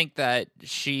 I don't think that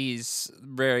she's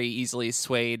very easily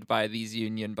swayed by these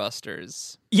union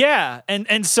busters. Yeah,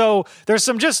 and so there's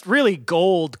some just really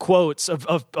gold quotes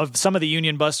of some of the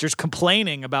union busters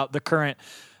complaining about the current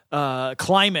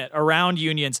climate around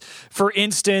unions. For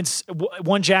instance,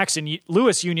 one Jackson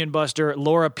Lewis union buster,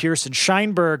 Laura Pearson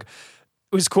Scheinberg,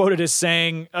 was quoted as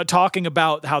saying, talking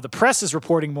about how the press is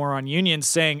reporting more on unions,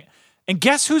 saying, and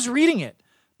guess who's reading it?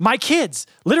 My kids.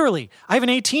 Literally, I have an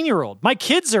 18-year-old. My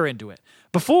kids are into it.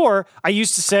 Before, I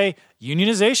used to say,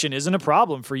 unionization isn't a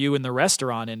problem for you in the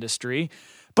restaurant industry,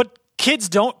 but kids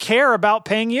don't care about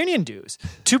paying union dues.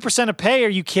 2% of pay, are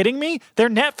you kidding me? Their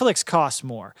Netflix costs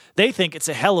more. They think it's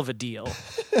a hell of a deal.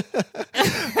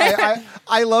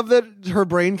 I love that her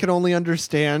brain can only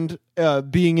understand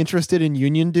being interested in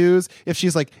union dues if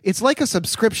she's like, it's like a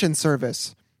subscription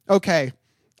service. Okay,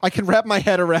 I can wrap my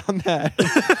head around that.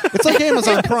 It's like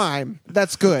Amazon Prime.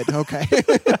 That's good. Okay.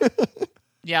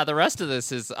 Yeah, the rest of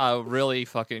this is really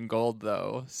fucking gold,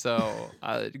 though. So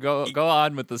go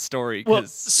on with the story. Well,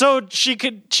 so she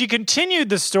continued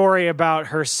the story about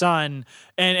her son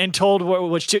and told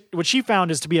what she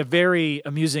found is to be a very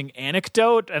amusing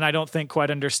anecdote, and I don't think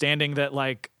quite understanding that,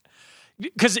 like,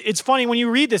 because it's funny when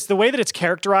you read this, the way that it's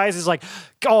characterized is like,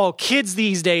 oh, kids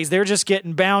these days, they're just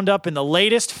getting bound up in the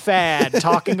latest fad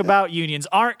talking about unions.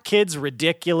 Aren't kids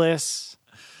ridiculous?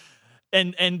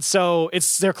 And so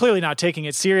they're clearly not taking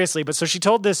it seriously. But so she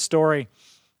told this story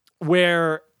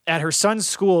where at her son's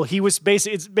school, he was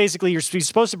basically you're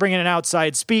supposed to bring in an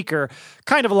outside speaker,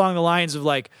 kind of along the lines of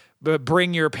like,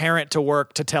 bring your parent to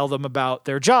work to tell them about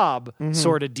their job,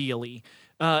 sort of dealy.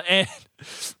 And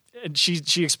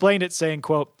she explained it saying,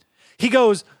 quote, he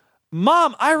goes,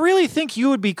 Mom, I really think you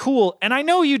would be cool. And I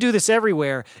know you do this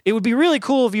everywhere. It would be really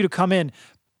cool of you to come in,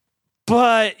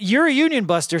 but you're a union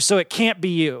buster, so it can't be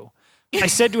you. I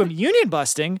said to him, union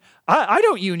busting? I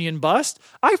don't union bust.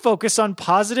 I focus on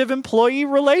positive employee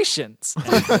relations.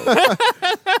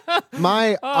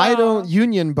 My I don't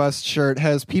union bust shirt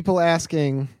has people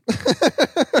asking.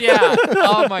 Yeah.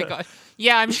 Oh my God.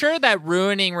 Yeah, I'm sure that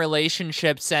ruining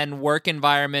relationships and work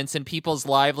environments and people's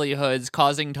livelihoods,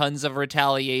 causing tons of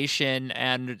retaliation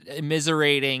and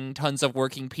immiserating tons of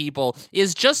working people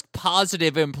is just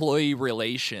positive employee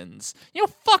relations. You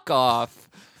know, fuck off.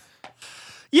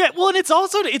 Yeah, well, and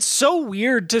it's so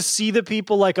weird to see the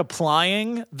people like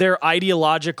applying their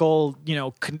ideological, you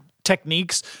know,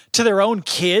 techniques to their own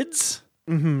kids.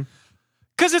 Mm-hmm.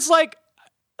 Because it's like,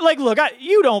 look,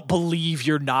 you don't believe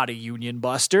you're not a union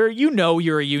buster. You know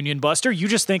you're a union buster. You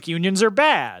just think unions are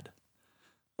bad.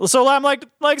 So I'm like,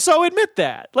 so admit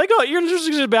that. Like, oh, you're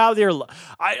just about your.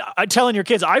 I telling your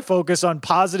kids I focus on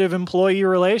positive employee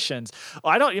relations.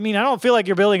 I don't feel like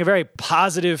you're building a very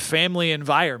positive family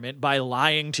environment by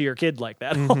lying to your kid like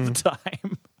that all the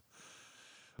time.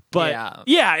 But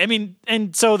yeah, I mean,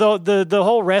 and so the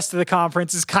whole rest of the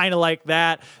conference is kind of like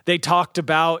that. They talked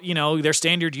about, you know, their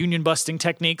standard union busting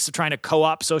techniques of trying to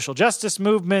co-opt social justice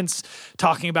movements,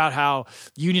 talking about how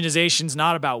unionization is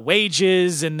not about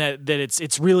wages and that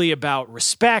it's really about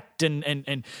respect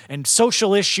and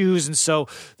social issues. And so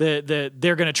they're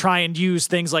going to try and use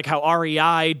things like how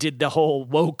REI did the whole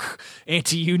woke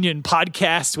anti-union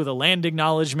podcast with a land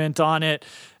acknowledgement on it.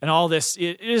 And all this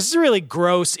is really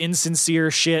gross,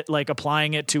 insincere shit, like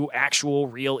applying it to actual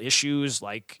real issues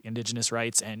like indigenous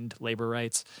rights and labor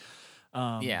rights.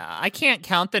 Yeah, I can't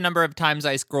count the number of times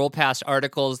I scroll past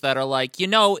articles that are like,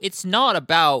 it's not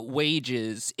about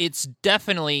wages. It's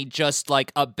definitely just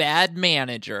like a bad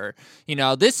manager.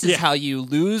 This is how you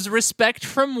lose respect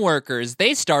from workers.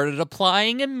 They started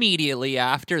applying immediately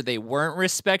after they weren't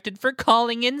respected for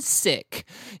calling in sick.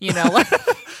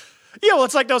 Yeah, well,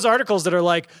 it's like those articles that are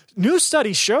like, new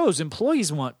study shows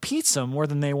employees want pizza more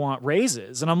than they want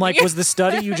raises. And I'm like, was the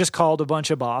study you just called a bunch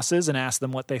of bosses and asked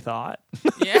them what they thought?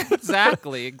 Yeah,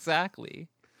 exactly.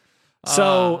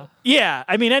 So, yeah,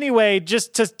 I mean, anyway,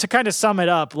 just to kind of sum it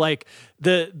up, like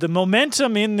the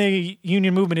momentum in the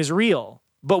union movement is real,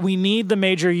 but we need the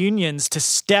major unions to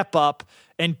step up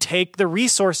and take the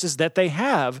resources that they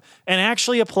have and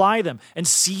actually apply them and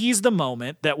seize the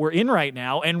moment that we're in right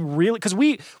now. And really, because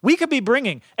we could be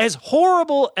bringing, as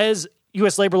horrible as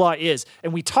U.S. labor law is,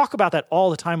 and we talk about that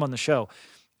all the time on the show,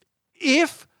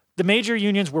 if the major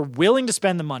unions were willing to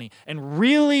spend the money and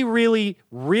really, really,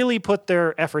 really put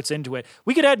their efforts into it,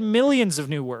 we could add millions of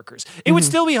new workers. It would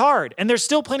still be hard, and there's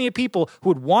still plenty of people who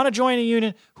would want to join a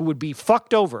union who would be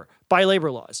fucked over by labor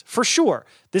laws, for sure.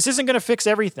 This isn't going to fix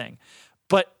everything.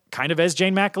 But kind of as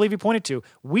Jane McAlevey pointed to,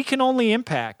 we can only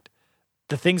impact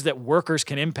the things that workers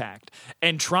can impact.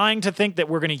 And trying to think that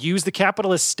we're going to use the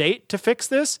capitalist state to fix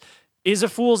this is a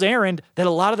fool's errand that a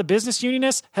lot of the business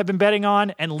unionists have been betting on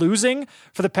and losing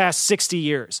for the past 60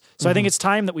 years. So I think it's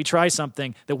time that we try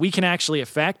something that we can actually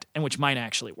affect and which might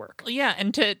actually work. Yeah,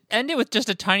 and to end it with just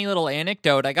a tiny little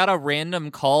anecdote, I got a random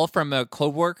call from a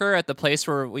coworker at the place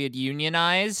where we had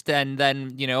unionized, and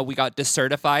then, we got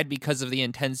decertified because of the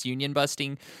intense union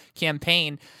busting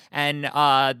campaign. And,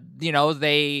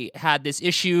 they had this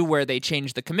issue where they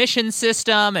changed the commission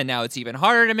system, and now it's even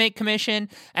harder to make commission.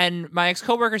 And my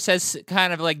ex-coworker says,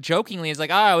 kind of like jokingly, is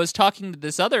like, I was talking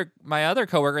to my other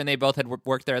coworker, and they both had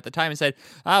worked there at the time, and said,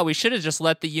 we should have just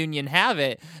let the union have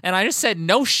it. And I just said,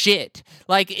 no shit.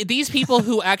 Like, these people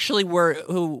who actually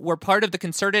were part of the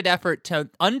concerted effort to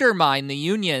undermine the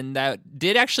union that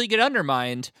did actually get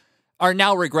undermined are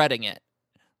now regretting it.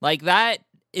 Like that,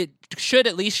 it should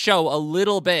at least show a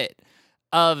little bit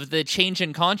of the change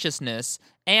in consciousness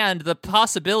and the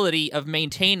possibility of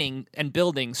maintaining and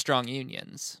building strong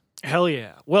unions. Hell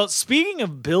yeah. Well, speaking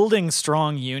of building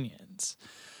strong unions,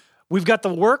 we've got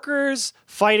the workers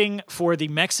fighting for the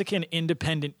Mexican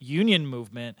independent union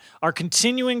movement are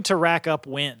continuing to rack up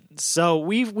wins. So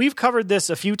we've covered this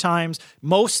a few times,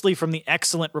 mostly from the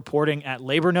excellent reporting at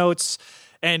Labor Notes.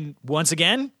 And once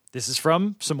again, this is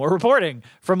from some more reporting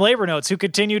from Labor Notes, who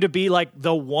continue to be like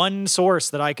the one source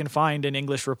that I can find in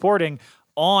English reporting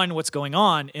on what's going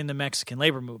on in the Mexican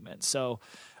labor movement. So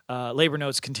Labor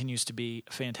Notes continues to be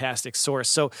a fantastic source.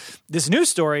 So this news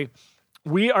story,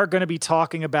 we are going to be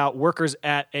talking about workers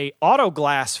at a auto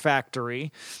glass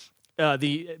factory,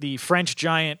 the French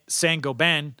giant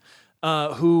Saint-Gobain,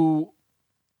 who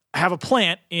have a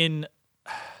plant in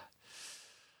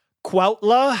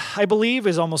Cuautla, I believe,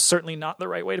 is almost certainly not the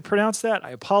right way to pronounce that.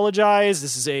 I apologize.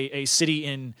 This is a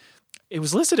city it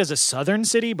was listed as a southern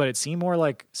city, but it seemed more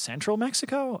like central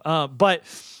Mexico. But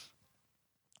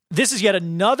this is yet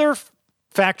another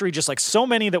factory, just like so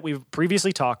many that we've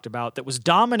previously talked about, that was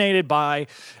dominated by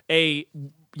a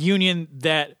union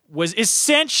that was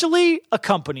essentially a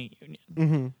company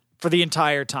union for the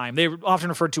entire time. They were often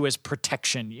referred to as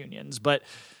protection unions, but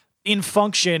in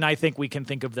function, I think we can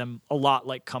think of them a lot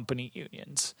like company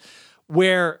unions,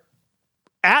 where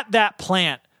at that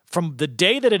plant, from the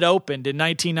day that it opened in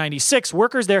 1996,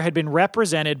 workers there had been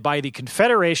represented by the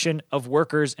Confederation of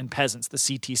Workers and Peasants, the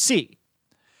CTC.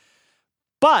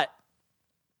 But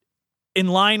in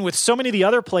line with so many of the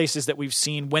other places that we've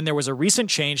seen, when there was a recent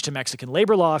change to Mexican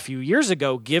labor law a few years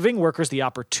ago, giving workers the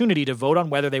opportunity to vote on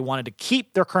whether they wanted to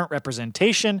keep their current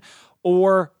representation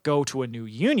or go to a new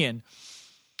union,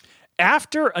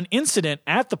 after an incident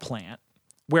at the plant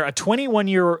where a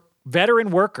 21-year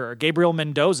veteran worker, Gabriel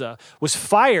Mendoza, was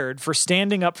fired for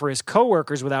standing up for his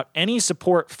coworkers without any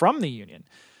support from the union,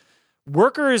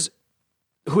 workers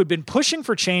who had been pushing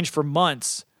for change for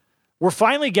months were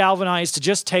finally galvanized to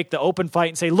just take the open fight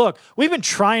and say, look, we've been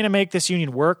trying to make this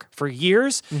union work for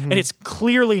years, and it's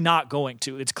clearly not going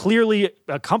to. It's clearly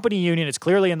a company union. It's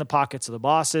clearly in the pockets of the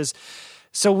bosses.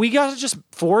 So we got to just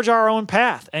forge our own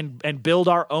path and build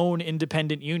our own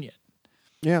independent union.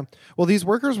 Yeah. Well, these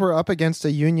workers were up against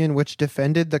a union which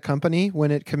defended the company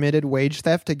when it committed wage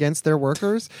theft against their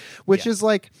workers, which is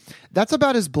like, that's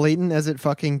about as blatant as it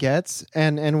fucking gets.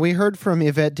 And we heard from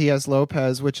Yvette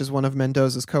Diaz-Lopez, which is one of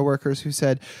Mendoza's coworkers, who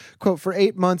said, quote, "For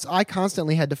 8 months, I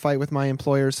constantly had to fight with my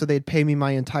employers so they'd pay me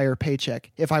my entire paycheck.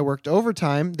 If I worked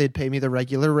overtime, they'd pay me the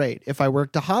regular rate. If I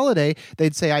worked a holiday,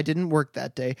 they'd say I didn't work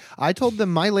that day. I told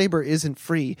them my labor isn't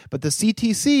free, but the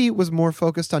CTC was more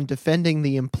focused on defending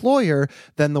the employer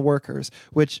than the workers,"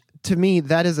 which to me,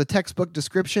 that is a textbook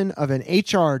description of an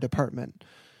HR department.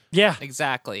 Yeah.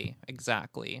 Exactly.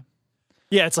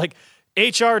 Yeah, it's like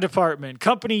HR department,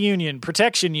 company union,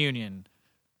 protection union.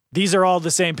 These are all the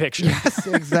same picture. Yes,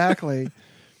 exactly.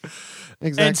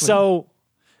 Exactly. And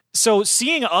so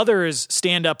seeing others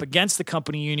stand up against the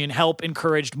company union help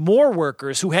encouraged more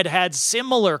workers who had had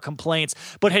similar complaints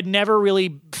but had never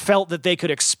really felt that they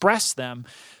could express them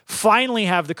finally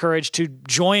have the courage to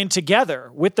join together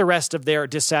with the rest of their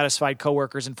dissatisfied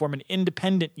coworkers and form an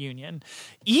independent union,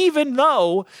 even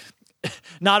though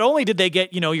not only did they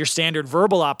get, your standard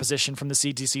verbal opposition from the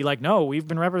CTC, like, no, we've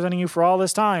been representing you for all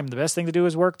this time. The best thing to do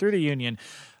is work through the union.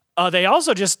 They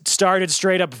also just started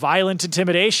straight up violent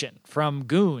intimidation from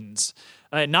goons.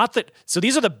 So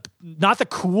these are not the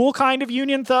cool kind of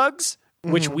union thugs,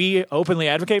 which we openly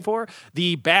advocate for,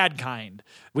 the bad kind,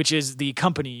 which is the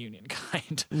company union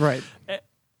kind. Right.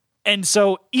 And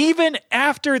so even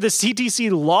after the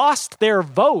CTC lost their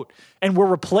vote and were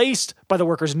replaced by the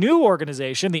workers' new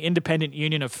organization, the Independent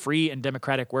Union of Free and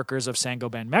Democratic Workers of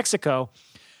Saint-Gobain, Mexico,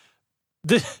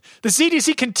 the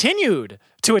CTC continued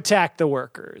to attack the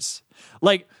workers.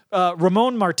 Like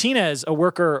Ramon Martinez, a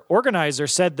worker organizer,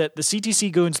 said that the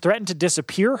CTC goons threatened to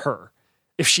disappear her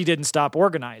if she didn't stop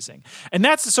organizing. And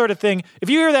that's the sort of thing, if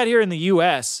you hear that here in the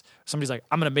U.S., somebody's like,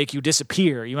 I'm going to make you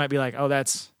disappear. You might be like, oh,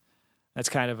 that's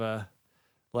kind of a,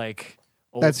 like,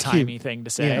 old-timey thing to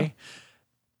say. Yeah.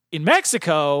 In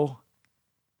Mexico,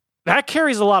 that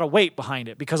carries a lot of weight behind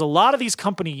it because a lot of these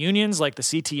company unions, like the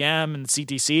CTM and the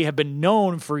CTC, have been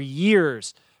known for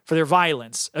years for their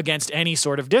violence against any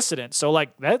sort of dissident. So,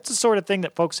 like, that's the sort of thing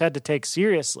that folks had to take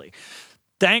seriously.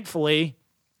 Thankfully,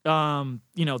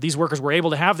 these workers were able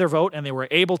to have their vote and they were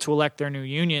able to elect their new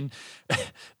union.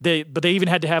 But they even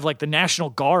had to have, like, the National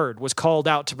Guard was called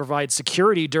out to provide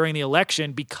security during the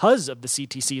election because of the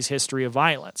CTC's history of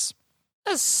violence.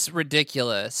 That's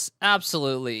ridiculous.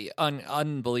 Absolutely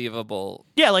unbelievable.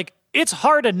 Yeah, like, it's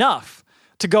hard enough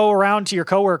to go around to your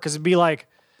coworkers and be like,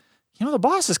 the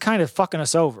boss is kind of fucking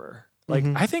us over. Like,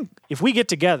 I think if we get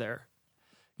together,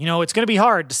 it's going to be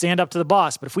hard to stand up to the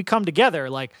boss, but if we come together,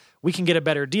 like, we can get a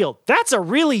better deal. That's a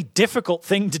really difficult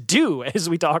thing to do, as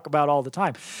we talk about all the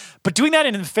time. But doing that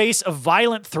in the face of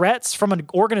violent threats from an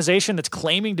organization that's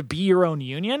claiming to be your own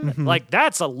union, like,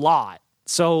 that's a lot.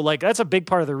 So, like, that's a big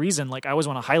part of the reason, like, I always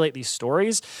want to highlight these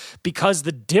stories because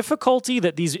the difficulty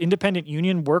that these independent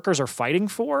union workers are fighting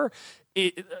for,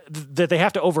 that they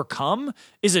have to overcome,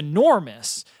 is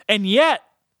enormous. And yet,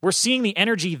 we're seeing the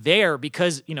energy there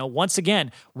because, once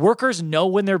again, workers know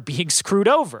when they're being screwed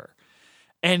over.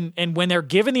 And when they're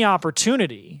given the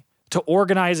opportunity to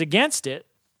organize against it,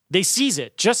 they seize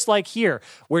it, just like here,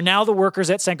 where now the workers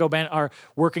at Saint-Gobain are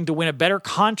working to win a better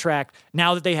contract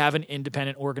now that they have an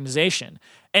independent organization.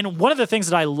 And one of the things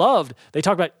that I loved, they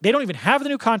talked about, they don't even have the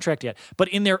new contract yet, but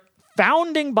in their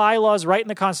founding bylaws right in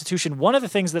the Constitution, one of the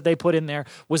things that they put in there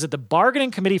was that the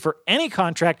bargaining committee for any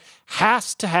contract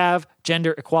has to have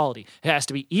gender equality. It has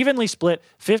to be evenly split,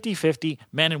 50-50,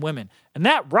 men and women. And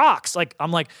that rocks. Like,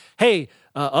 I'm like, hey,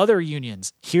 other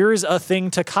unions, here's a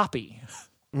thing to copy.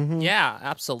 Yeah,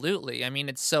 absolutely. I mean,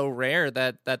 it's so rare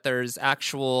that there's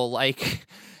actual, like,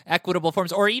 equitable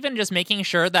forms, or even just making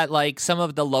sure that, like, some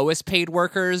of the lowest paid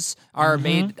workers are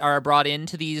brought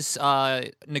into these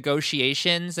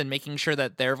negotiations and making sure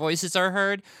that their voices are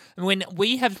heard. When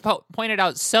we have pointed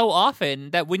out so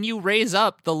often that when you raise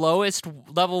up the lowest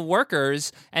level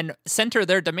workers and center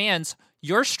their demands,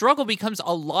 your struggle becomes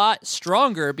a lot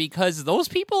stronger because those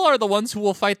people are the ones who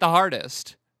will fight the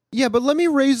hardest. Yeah, but let me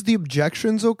raise the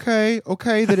objections, okay?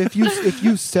 Okay, that if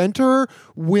you center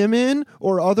women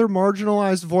or other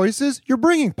marginalized voices, you're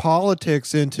bringing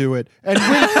politics into it. And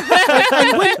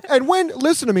when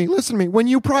listen to me, when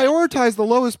you prioritize the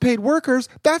lowest paid workers,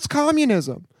 that's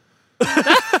communism.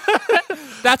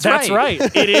 That's right.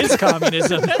 It is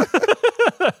communism.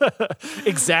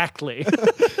 Exactly.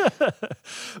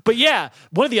 But yeah,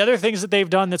 one of the other things that they've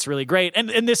done that's really great,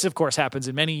 and this of course happens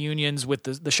in many unions with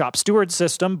the shop steward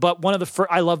system, but one of the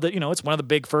I love that, it's one of the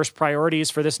big first priorities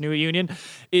for this new union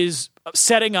is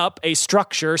setting up a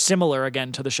structure similar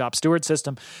again to the shop steward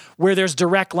system where there's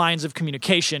direct lines of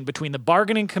communication between the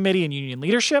bargaining committee and union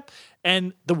leadership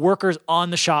and the workers on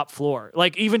the shop floor.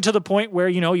 Like even to the point where,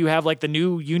 you have like the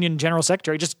new union general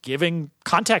secretary just giving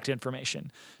contact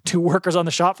information to workers on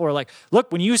the shop floor. Like,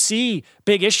 look, when you see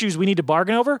big issues we need to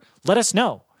bargain over, let us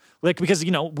know. Like, because,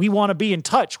 we want to be in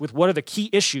touch with what are the key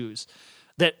issues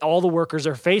that all the workers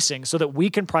are facing so that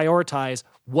we can prioritize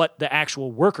what the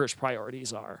actual workers'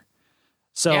 priorities are.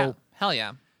 So, yeah, hell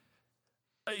yeah.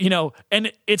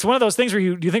 And it's one of those things where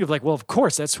you think of like, well, of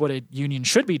course, that's what a union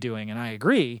should be doing. And I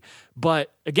agree.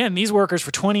 But again, these workers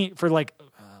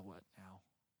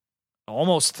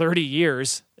almost 30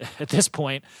 years at this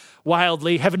point,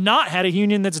 wildly, have not had a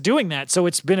union that's doing that. So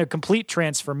it's been a complete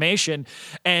transformation.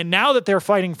 And now that they're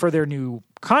fighting for their new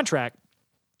contract,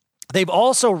 they've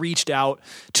also reached out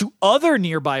to other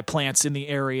nearby plants in the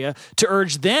area to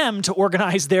urge them to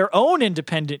organize their own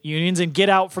independent unions and get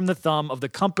out from the thumb of the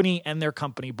company and their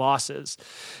company bosses.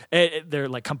 They're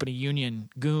like company union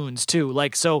goons too.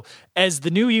 Like, so as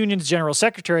the new union's general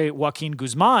secretary, Joaquin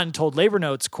Guzman, told Labor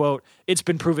Notes, quote, "It's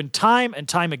been proven time and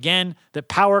time again that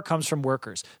power comes from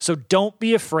workers. So don't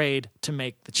be afraid to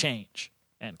make the change,"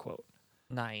 end quote.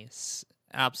 Nice.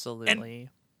 Absolutely.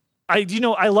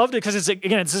 I loved it because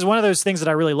this is one of those things that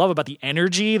I really love about the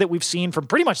energy that we've seen from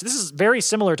pretty much, this is very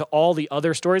similar to all the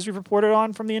other stories we've reported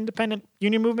on from the independent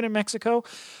union movement in Mexico,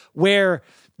 where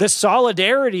the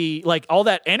solidarity, like all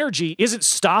that energy isn't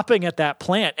stopping at that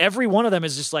plant. Every one of them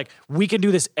is just like, we can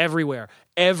do this everywhere.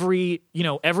 Every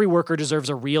worker deserves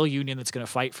a real union that's going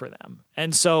to fight for them.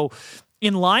 And so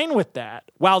in line with that,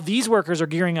 while these workers are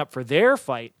gearing up for their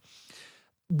fight,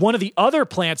 one of the other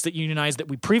plants that unionized that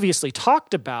we previously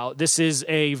talked about, this is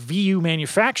a VU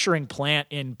manufacturing plant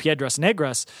in Piedras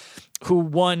Negras, who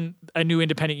won a new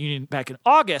independent union back in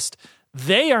August.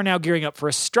 They are now gearing up for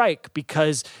a strike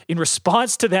because in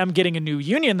response to them getting a new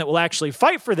union that will actually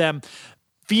fight for them,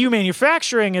 VU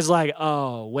manufacturing is like,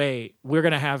 oh, wait, we're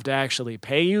going to have to actually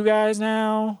pay you guys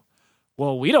now?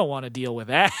 Well, we don't want to deal with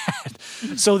that.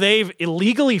 So they've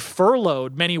illegally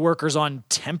furloughed many workers on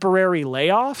temporary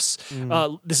layoffs.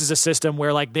 This is a system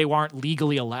where like they weren't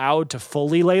legally allowed to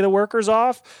fully lay the workers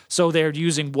off. So they're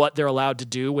using what they're allowed to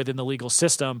do within the legal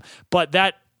system. But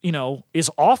that, is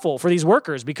awful for these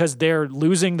workers because they're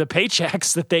losing the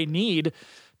paychecks that they need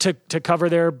to cover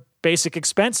their basic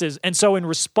expenses. And so in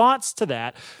response to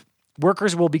that,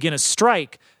 workers will begin a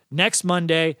strike next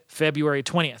Monday, February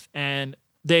 20th. And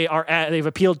they've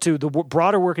appealed to the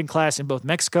broader working class in both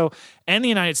Mexico and the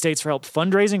United States for help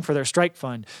fundraising for their strike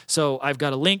fund. So I've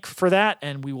got a link for that,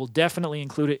 and we will definitely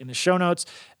include it in the show notes.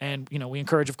 And, we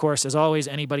encourage, of course, as always,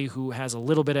 anybody who has a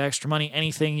little bit of extra money,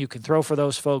 anything you can throw for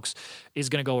those folks is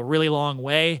going to go a really long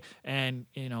way. And,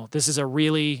 this is a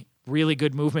really, really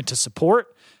good movement to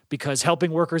support, because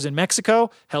helping workers in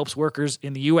Mexico helps workers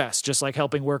in the U.S., just like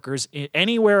helping workers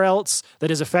anywhere else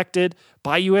that is affected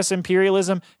by U.S.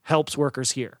 imperialism helps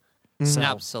workers here. So.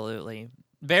 Absolutely.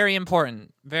 Very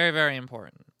important. Very, very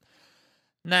important.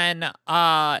 Then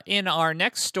in our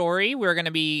next story, we're going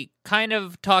to be talking about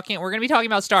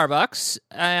Starbucks,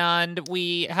 and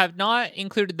we have not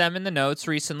included them in the notes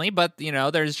recently, but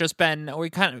there's just been, we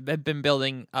kind of have been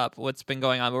building up what's been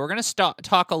going on, but we're going to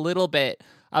talk a little bit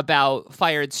about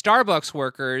fired Starbucks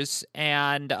workers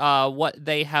and what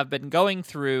they have been going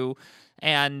through,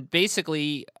 and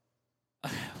basically,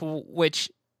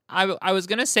 which I was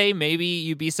going to say maybe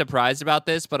you'd be surprised about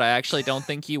this, but I actually don't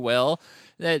think you will,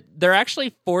 that they're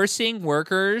actually forcing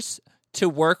workers to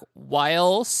work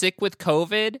while sick with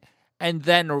COVID and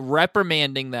then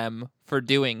reprimanding them for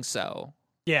doing so.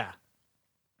 Yeah.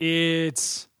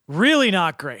 It's really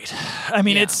not great. I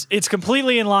mean, it's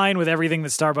completely in line with everything that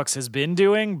Starbucks has been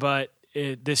doing, but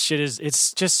it's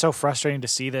just so frustrating to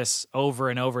see this over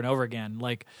and over and over again.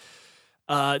 Like,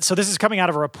 so this is coming out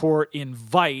of a report in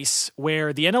Vice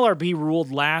where the NLRB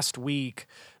ruled last week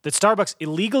that Starbucks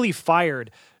illegally fired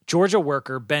Georgia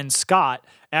worker Ben Scott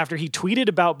after he tweeted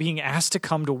about being asked to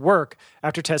come to work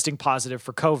after testing positive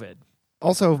for COVID.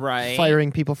 Also,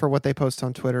 firing people for what they post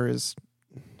on Twitter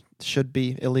should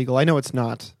be illegal. I know it's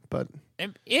not, but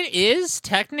it is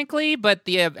technically, but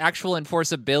the actual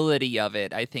enforceability of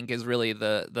it, I think, is really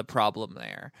the problem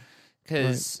there.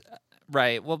 Because,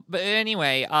 right. Well, but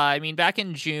anyway, I mean, back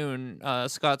in June,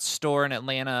 Scott's store in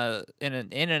Atlanta, in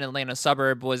an Atlanta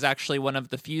suburb, was actually one of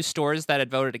the few stores that had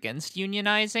voted against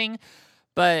unionizing.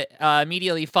 But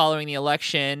immediately following the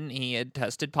election, he had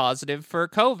tested positive for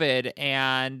COVID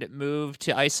and moved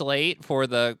to isolate for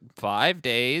the 5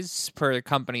 days per the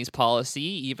company's policy,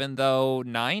 even though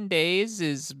 9 days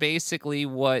is basically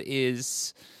what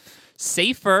is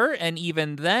safer. And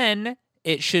even then,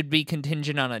 it should be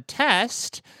contingent on a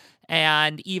test.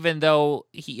 And even though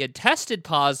he had tested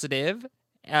positive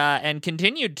and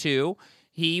continued to,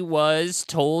 he was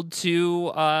told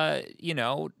to,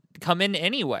 come in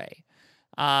anyway.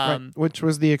 Right, which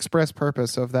was the express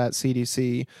purpose of that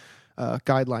CDC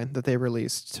guideline that they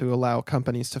released to allow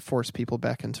companies to force people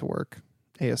back into work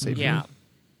ASAP.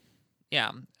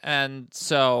 Yeah. And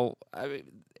so,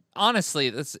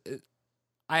 honestly,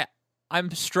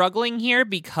 I'm struggling here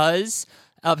because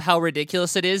of how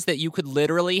ridiculous it is that you could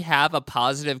literally have a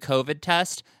positive COVID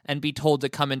test and be told to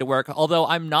come into work. Although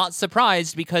I'm not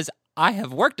surprised because I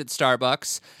have worked at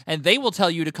Starbucks and they will tell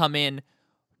you to come in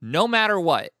no matter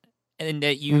what. And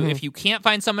that if you can't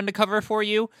find someone to cover for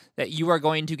you, that you are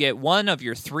going to get one of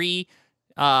your 3,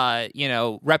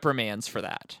 reprimands for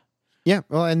that. Yeah,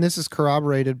 well, and this is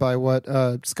corroborated by what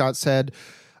Scott said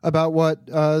about what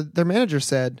their manager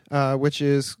said, which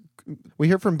is, we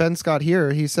hear from Ben Scott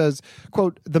here. He says,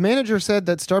 quote, "The manager said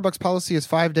that Starbucks policy is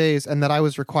 5 days and that I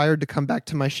was required to come back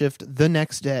to my shift the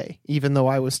next day, even though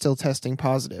I was still testing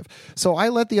positive. So I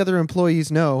let the other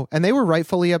employees know, and they were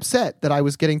rightfully upset that I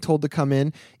was getting told to come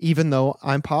in, even though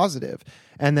I'm positive."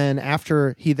 And then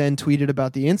after he then tweeted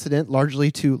about the incident, largely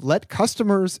to let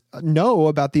customers know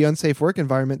about the unsafe work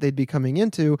environment they'd be coming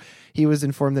into, he was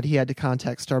informed that he had to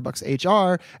contact Starbucks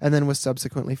HR and then was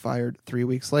subsequently fired 3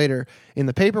 weeks later. In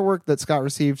the paperwork that Scott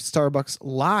received, Starbucks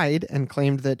lied and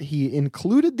claimed that he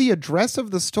included the address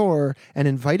of the store and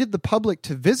invited the public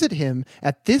to visit him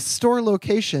at this store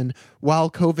location while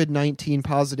COVID-19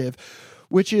 positive,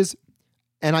 which is,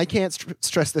 and I can't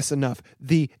stress this enough,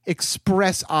 the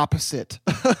express opposite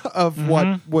of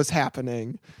what was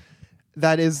happening.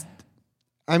 That is,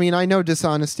 I mean, I know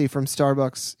dishonesty from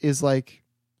Starbucks is like,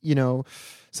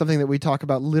 something that we talk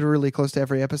about literally close to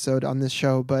every episode on this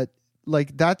show, but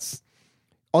like that's,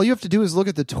 all you have to do is look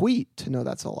at the tweet to know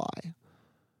that's a lie.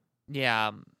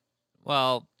 Yeah.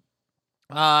 Well,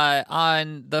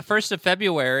 on the 1st of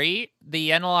February,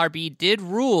 the NLRB did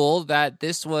rule that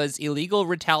this was illegal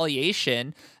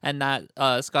retaliation and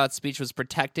that Scott's speech was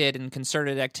protected and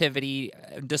concerted activity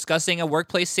discussing a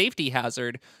workplace safety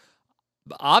hazard.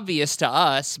 Obvious to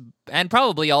us, and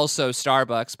probably also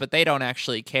Starbucks, but they don't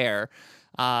actually care.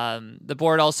 The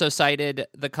board also cited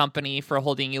the company for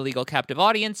holding illegal captive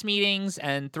audience meetings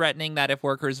and threatening that if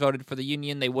workers voted for the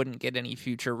union, they wouldn't get any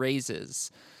future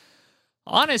raises.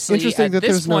 Honestly, interesting that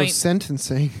there's point, no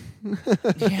sentencing.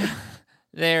 Yeah,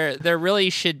 there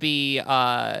really should be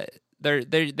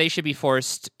they should be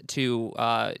forced to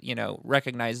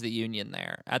recognize the union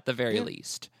there at the very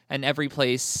least, and every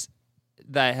place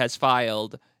that has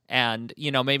filed, and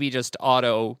maybe just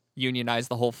auto unionize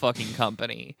the whole fucking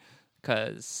company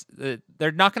because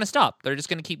they're not going to stop. They're just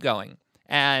going to keep going.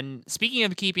 And speaking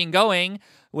of keeping going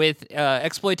with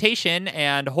exploitation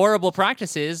and horrible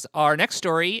practices, our next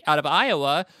story out of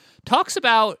Iowa talks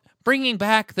about bringing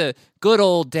back the good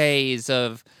old days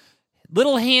of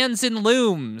little hands in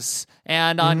looms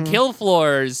and on kill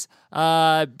floors,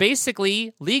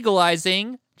 basically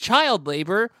legalizing child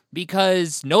labor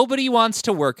because nobody wants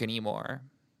to work anymore.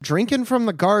 Drinking from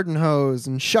the garden hose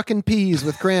and shucking peas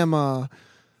with grandma.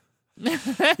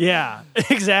 Yeah,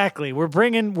 exactly. We're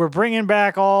bringing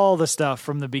back all the stuff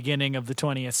from the beginning of the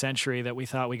 20th century that we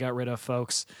thought we got rid of,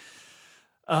 folks.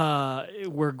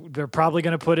 They're probably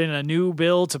going to put in a new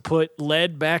bill to put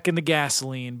lead back in the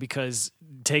gasoline because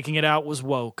taking it out was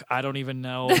woke. I don't even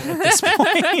know at this point.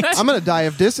 I'm going to die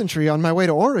of dysentery on my way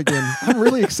to Oregon. I'm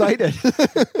really excited.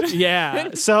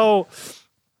 Yeah. So,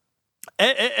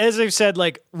 as I've said,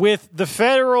 like with the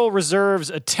Federal Reserve's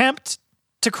attempt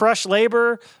to crush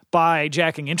labor by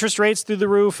jacking interest rates through the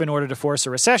roof in order to force a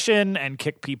recession and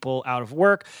kick people out of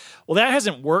work. Well, that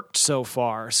hasn't worked so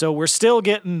far. So we're still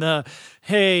getting the,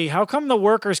 hey, how come the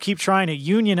workers keep trying to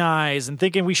unionize and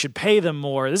thinking we should pay them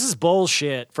more? This is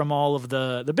bullshit from all of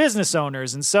the business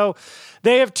owners. And so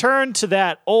they have turned to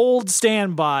that old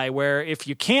standby where if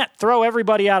you can't throw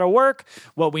everybody out of work,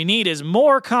 what we need is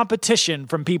more competition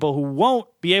from people who won't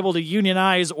be able to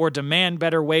unionize or demand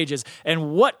better wages.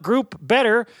 And what group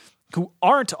better who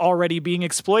aren't already being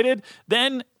exploited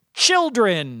than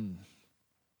children?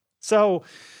 So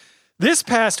This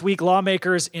past week,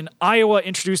 lawmakers in Iowa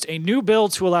introduced a new bill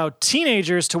to allow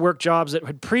teenagers to work jobs that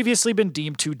had previously been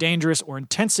deemed too dangerous or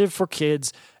intensive for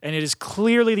kids, and it is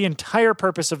clearly the entire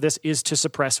purpose of this is to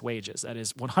suppress wages. That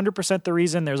is 100% the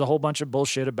reason. There's a whole bunch of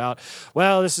bullshit about,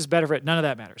 well, this is better for it. None of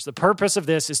that matters. The purpose of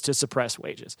this is to suppress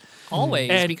wages.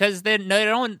 Always, because they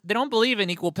don't believe in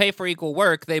equal pay for equal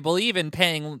work. They believe in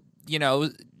paying,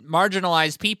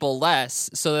 marginalized people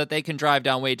less so that they can drive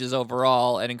down wages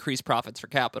overall and increase profits for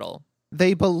capital.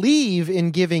 They believe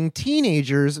in giving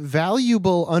teenagers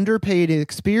valuable underpaid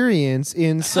experience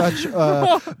in such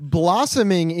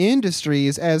blossoming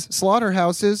industries as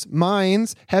slaughterhouses,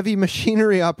 mines, heavy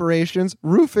machinery operations,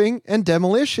 roofing, and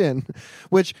demolition.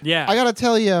 Which, I gotta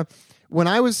tell you, when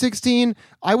I was 16,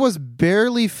 I was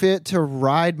barely fit to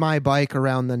ride my bike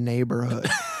around the neighborhood.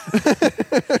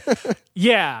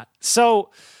 Yeah, so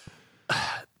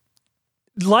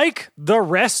like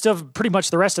pretty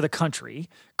much the rest of the country,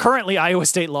 currently Iowa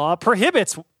state law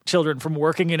prohibits children from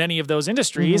working in any of those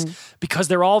industries because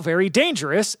they're all very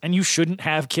dangerous and you shouldn't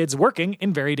have kids working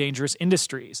in very dangerous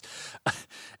industries.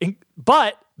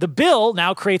 But the bill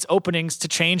now creates openings to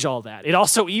change all that. It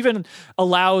also even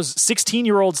allows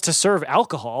 16-year-olds to serve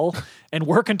alcohol and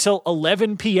work until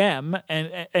 11 p.m.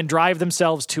 and drive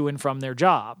themselves to and from their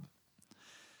job.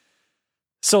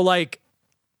 So,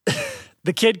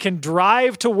 the kid can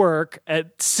drive to work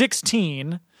at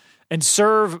 16 and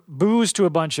serve booze to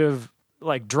a bunch of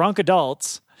drunk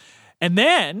adults and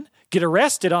then get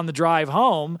arrested on the drive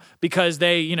home because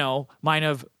they, might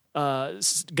have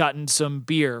gotten some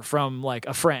beer from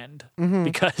a friend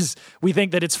because we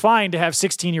think that it's fine to have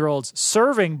 16-year-olds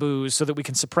serving booze so that we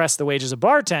can suppress the wages of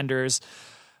bartenders,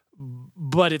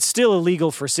 but it's still illegal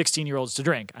for 16-year-olds to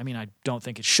drink. I mean, I don't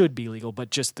think it should be legal,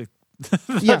 but just the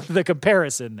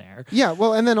comparison there. Yeah,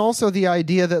 well, and then also the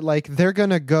idea that they're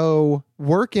going to go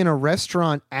work in a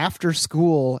restaurant after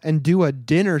school and do a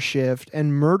dinner shift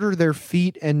and murder their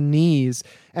feet and knees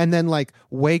and then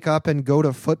wake up and go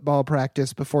to football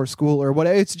practice before school or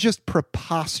whatever. It's just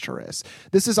preposterous.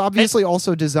 This is obviously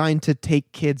also designed to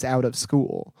take kids out of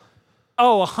school.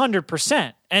 Oh,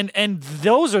 100%. And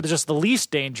those are just the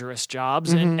least dangerous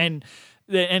jobs. And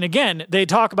again, they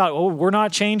talk about, we're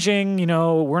not changing,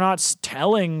 we're not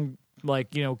telling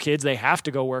kids they have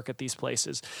to go work at these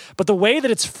places. But the way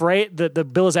that the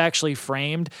bill is actually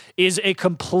framed is a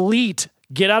complete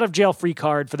get out of jail free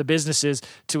card for the businesses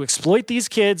to exploit these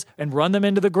kids and run them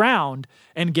into the ground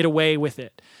and get away with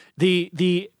it.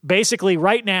 Basically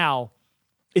right now,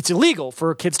 it's illegal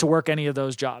for kids to work any of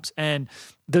those jobs. And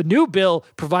the new bill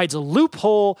provides a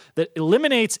loophole that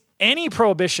eliminates any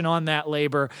prohibition on that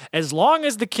labor as long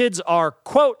as the kids are,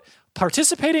 quote,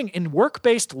 participating in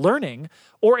work-based learning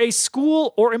or a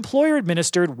school or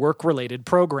employer-administered work-related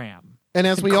program. And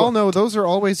as we all know, those are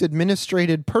always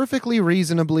administrated perfectly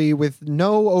reasonably with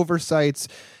no oversights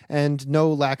and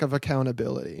no lack of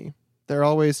accountability. They're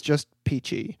always just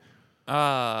peachy.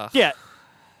 Yeah.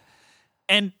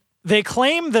 And they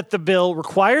claim that the bill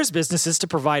requires businesses to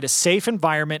provide a safe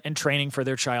environment and training for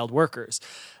their child workers.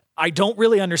 I don't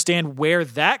really understand where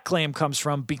that claim comes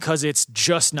from because it's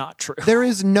just not true. There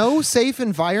is no safe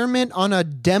environment on a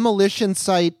demolition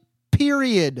site,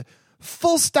 period.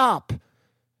 Full stop.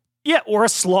 Yeah, or a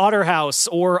slaughterhouse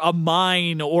or a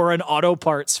mine or an auto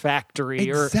parts factory.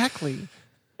 Exactly.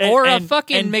 Or a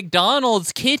fucking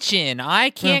McDonald's kitchen.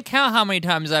 I can't count how many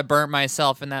times I burnt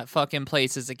myself in that fucking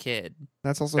place as a kid.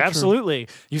 That's also absolutely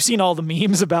true. You've seen all the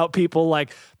memes about people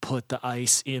put the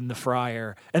ice in the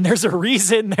fryer. And there's a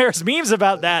reason there's memes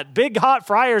about that. Big hot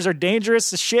fryers are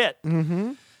dangerous as shit.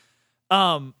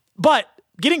 But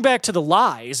getting back to the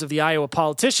lies of the Iowa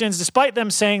politicians, despite them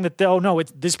saying that,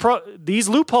 these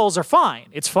loopholes are fine.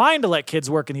 It's fine to let kids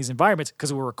work in these environments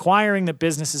because we're requiring that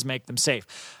businesses make them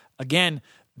safe. Again,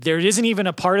 there isn't even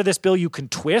a part of this bill you can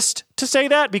twist to say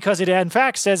that because it, in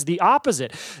fact, says the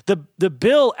opposite. The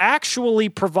bill actually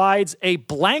provides a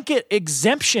blanket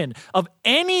exemption of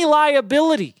any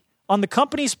liability on the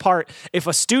company's part if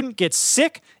a student gets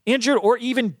sick, injured, or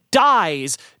even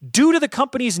dies due to the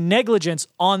company's negligence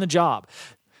on the job.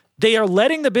 They are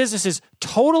letting the businesses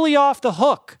totally off the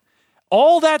hook.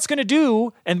 All that's going to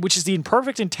do, and which is the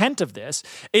imperfect intent of this,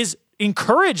 is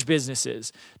encourage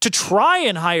businesses to try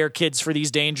and hire kids for these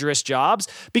dangerous jobs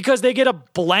because they get a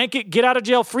blanket get out of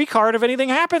jail free card if anything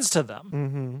happens to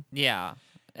them. Yeah.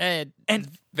 And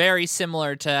very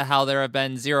similar to how there have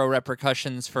been zero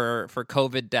repercussions for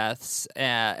COVID deaths,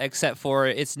 except for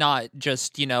it's not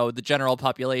just, the general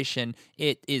population.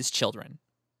 It is children.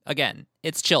 Again,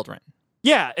 it's children.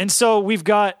 Yeah. And so we've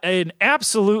got an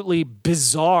absolutely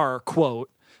bizarre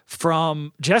quote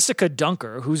from Jessica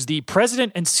Dunker, who's the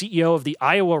president and CEO of the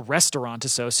Iowa Restaurant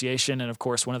Association, and of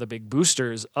course, one of the big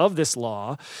boosters of this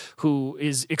law, who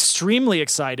is extremely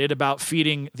excited about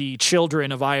feeding the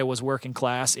children of Iowa's working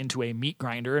class into a meat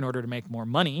grinder in order to make more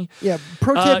money. Yeah,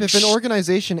 pro tip, if an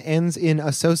organization ends in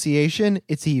association,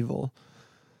 it's evil.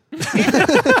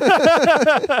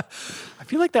 I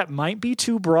feel like that might be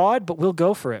too broad, but we'll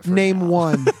go for it. Name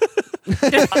one.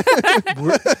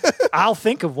 I'll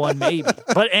think of one maybe.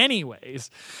 But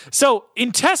anyways, so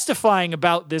in testifying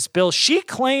about this bill, she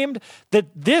claimed that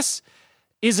this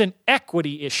is an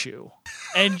equity issue.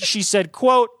 And she said,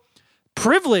 quote,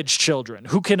 privileged children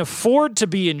who can afford to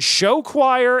be in show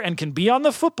choir and can be on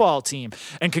the football team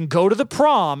and can go to the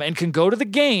prom and can go to the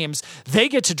games, they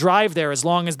get to drive there as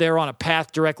long as they're on a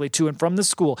path directly to and from the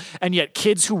school. And yet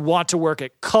kids who want to work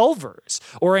at Culver's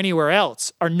or anywhere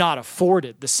else are not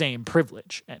afforded the same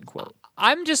privilege, end quote.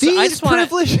 These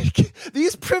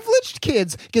privileged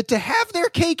kids get to have their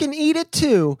cake and eat it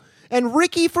too. And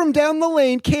Ricky from down the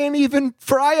lane can't even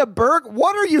fry a burger.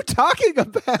 What are you talking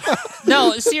about?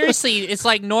 No, seriously, it's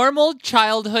like normal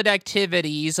childhood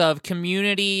activities of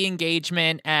community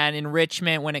engagement and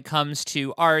enrichment when it comes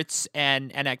to arts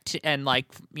and like,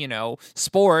 you know,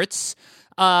 sports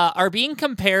are being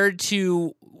compared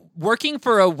to working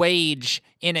for a wage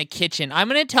in a kitchen. I'm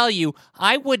going to tell you,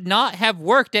 I would not have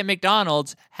worked at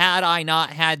McDonald's had I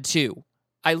not had to.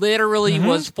 I literally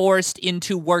was forced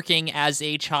into working as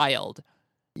a child.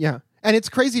 Yeah. And it's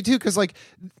crazy, too, because, like,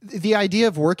 the idea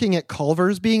of working at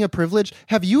Culver's being a privilege.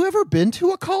 Have you ever been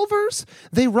to a Culver's?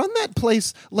 They run that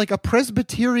place like a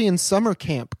Presbyterian summer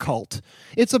camp cult.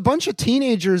 It's a bunch of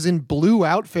teenagers in blue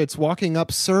outfits walking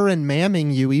up sir and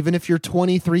ma'aming you, even if you're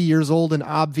 23 years old and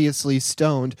obviously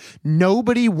stoned.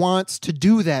 Nobody wants to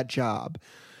do that job.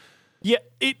 Yeah,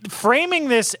 framing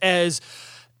this as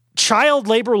child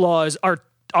labor laws are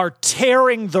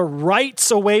tearing the rights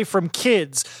away from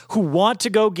kids who want to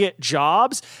go get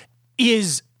jobs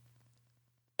is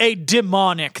a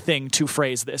demonic thing to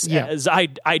phrase this as.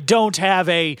 I don't have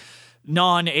a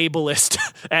non-ableist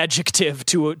adjective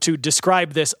to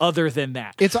describe this other than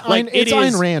that. It's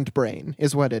Ayn Rand brain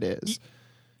is what it is.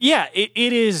 Yeah, it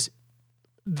is.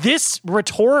 This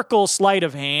rhetorical sleight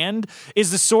of hand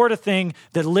is the sort of thing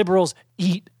that liberals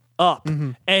eat up.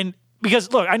 And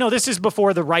because, look, I know this is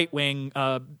before the right-wing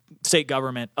state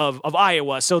government of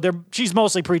Iowa, so she's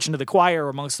mostly preaching to the choir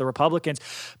amongst the Republicans.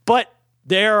 But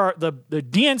the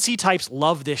DNC types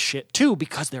love this shit, too,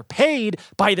 because they're paid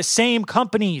by the same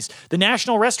companies. The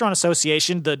National Restaurant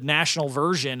Association, the national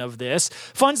version of this,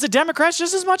 funds the Democrats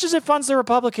just as much as it funds the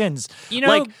Republicans. You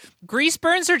know, grease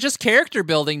burns are just character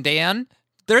building, Dan.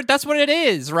 That's what it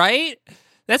is, right?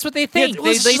 That's what they think. Yeah,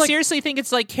 they seriously think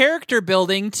it's like character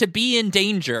building to be in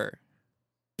danger.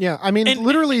 Yeah, I mean,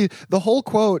 literally, the whole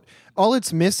quote, all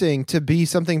it's missing to be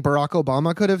something Barack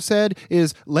Obama could have said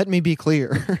is, let me be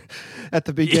clear, at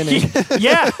the beginning.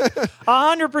 Yeah,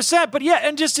 100%. But yeah,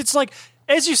 and just, it's like,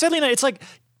 as you said, Lena, it's like,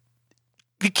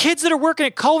 the kids that are working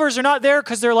at Culver's are not there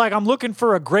because they're like, I'm looking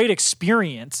for a great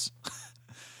experience.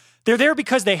 They're there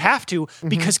because they have to,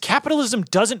 because capitalism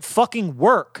doesn't fucking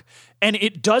work. And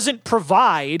it doesn't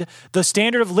provide the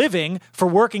standard of living for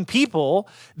working people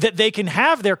that they can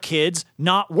have their kids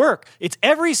not work. It's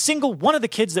every single one of the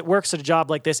kids that works at a job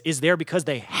like this is there because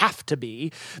they have to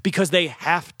be, because they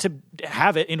have to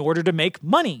have it in order to make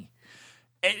money.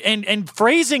 And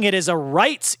phrasing it as a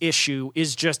rights issue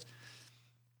is just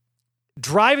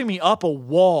driving me up a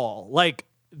wall. Like,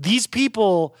 these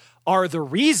people are the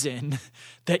reason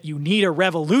that you need a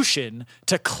revolution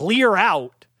to clear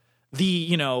out the,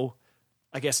 you know,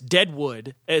 I guess,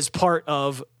 deadwood as part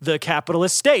of the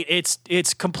capitalist state.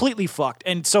 It's completely fucked.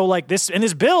 And so, like, this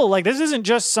bill, like, this isn't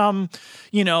just some,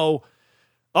 you know,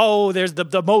 oh, there's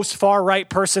the most far right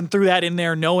person threw that in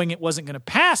there knowing it wasn't going to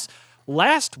pass.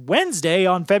 Last Wednesday,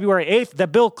 on February 8th, the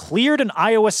bill cleared an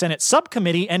Iowa Senate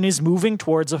subcommittee and is moving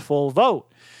towards a full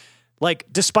vote. Like,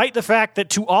 despite the fact that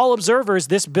to all observers,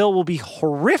 this bill will be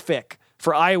horrific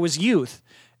for Iowa's youth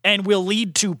and will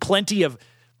lead to plenty of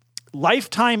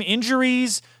lifetime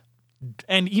injuries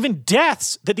and even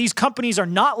deaths that these companies are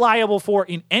not liable for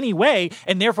in any way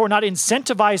and therefore not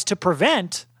incentivized to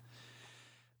prevent,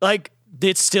 like,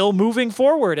 it's still moving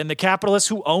forward, and the capitalists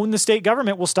who own the state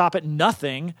government will stop at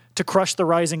nothing to crush the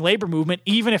rising labor movement,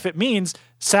 even if it means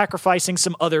sacrificing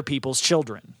some other people's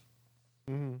children.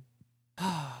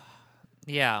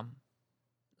 Yeah.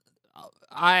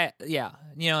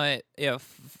 You know,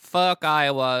 fuck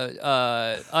Iowa,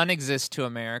 unexist to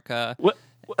America.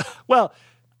 Well,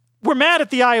 we're mad at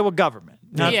the Iowa government.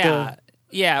 Right.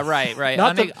 Not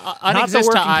not the unexist to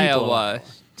working Iowa.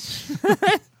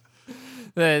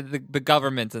 the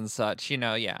government and such.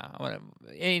 Yeah.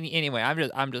 Anyway,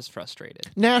 I'm just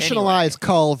frustrated. Nationalize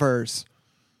Culver's.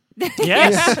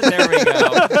 Yes. There we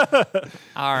go.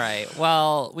 All right.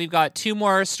 Well, we've got two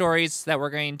more stories that we're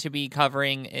going to be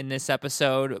covering in this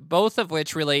episode, both of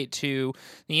which relate to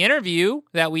the interview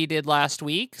that we did last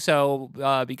week. So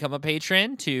become a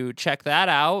patron to check that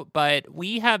out. But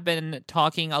we have been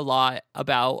talking a lot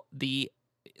about the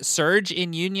surge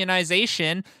in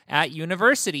unionization at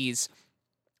universities.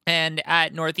 And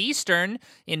at Northeastern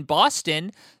in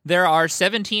Boston, there are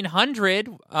 1,700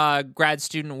 grad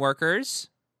student workers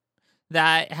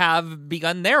that have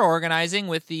begun their organizing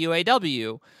with the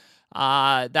UAW.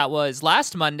 That was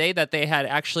last Monday that they had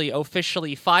actually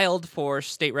officially filed for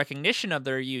state recognition of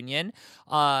their union.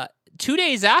 2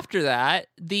 days after that,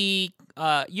 the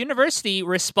university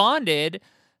responded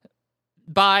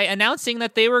by announcing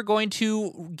that they were going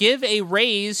to give a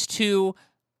raise to,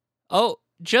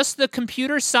 just the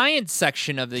computer science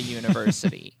section of the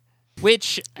university,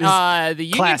 which the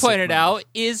union pointed out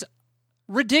is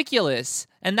ridiculous,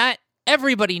 and that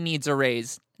everybody needs a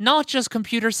raise, not just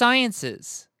computer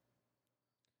sciences.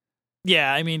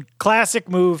 Yeah, I mean, classic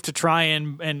move to try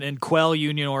and quell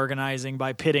union organizing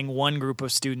by pitting one group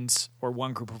of students or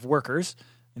one group of workers,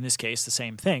 in this case the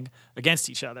same thing, against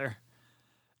each other.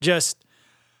 Just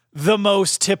the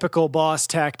most typical boss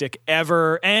tactic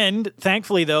ever. And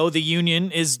thankfully, though, the union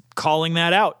is calling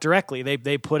that out directly.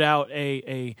 They put out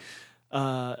a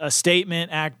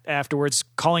statement afterwards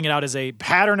calling it out as a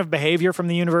pattern of behavior from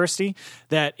the university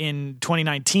that in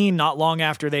 2019, not long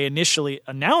after they initially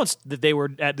announced that they were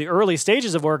at the early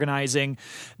stages of organizing,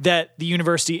 that the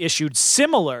university issued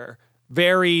similar,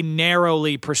 very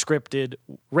narrowly prescripted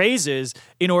raises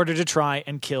in order to try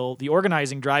and kill the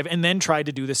organizing drive, and then tried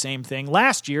to do the same thing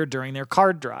last year during their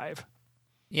card drive.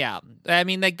 Yeah, I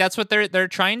mean, that's what they're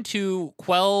trying to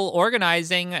quell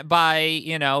organizing by,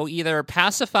 either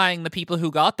pacifying the people who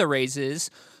got the raises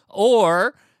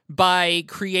or by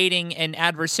creating an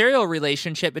adversarial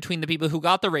relationship between the people who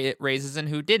got the raises and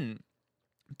who didn't.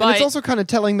 But And it's also kind of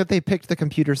telling that they picked the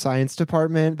computer science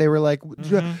department. They were like,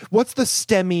 what's the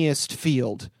STEMiest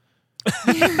field?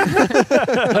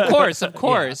 Of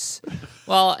course. Yeah.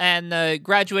 Well, and the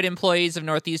graduate employees of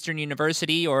Northeastern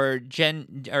University, or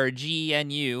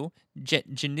GNU,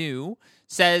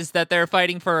 says that they're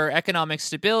fighting for economic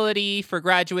stability for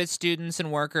graduate students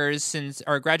and workers since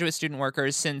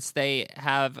they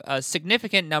have a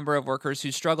significant number of workers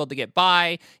who struggle to get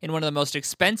by in one of the most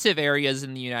expensive areas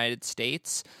in the United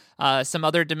States. Some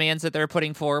other demands that they're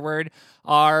putting forward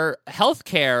are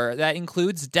healthcare that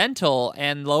includes dental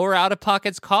and lower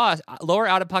out-of-pocket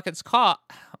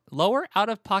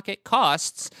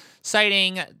costs,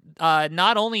 citing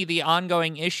not only the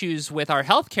ongoing issues with our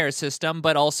healthcare system,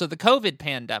 but also the COVID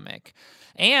pandemic.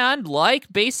 And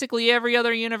like basically every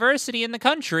other university in the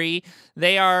country,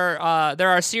 there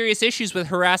are serious issues with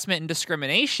harassment and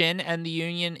discrimination, and the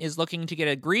union is looking to get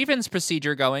a grievance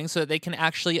procedure going so that they can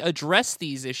actually address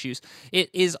these issues. It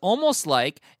is almost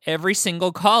like every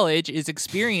single college is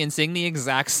experiencing the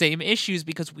exact same issues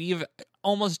because we've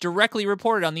almost directly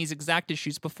reported on these exact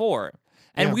issues before.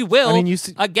 And we will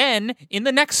again in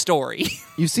the next story.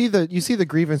 You see the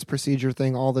grievance procedure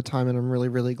thing all the time, and I'm really,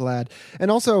 really glad. And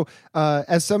also,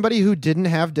 as somebody who didn't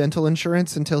have dental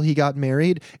insurance until he got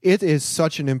married, it is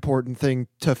such an important thing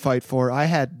to fight for. I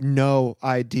had no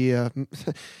idea.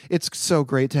 It's so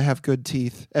great to have good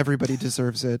teeth. Everybody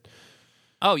deserves it.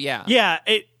 Oh, yeah. Yeah,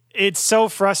 it's so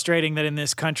frustrating that in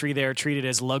this country they're treated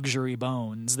as luxury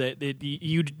bones, that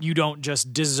you don't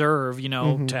just deserve,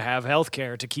 to have health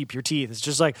care to keep your teeth. It's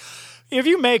just like, if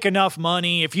you make enough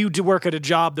money, if you do work at a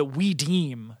job that we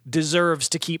deem deserves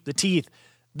to keep the teeth,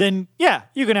 then yeah,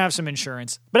 you can have some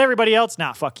insurance. But everybody else,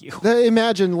 nah, fuck you.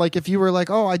 Imagine like if you were like,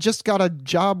 oh, I just got a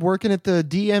job working at the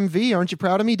DMV. Aren't you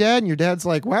proud of me, Dad? And your dad's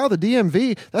like, wow, the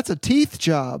DMV, that's a teeth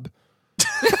job.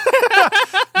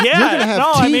 Yeah, you're gonna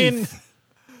have teeth. I mean...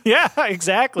 Yeah,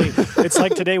 exactly. It's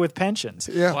like today with pensions.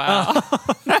 Yeah. Wow.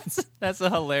 That's a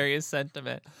hilarious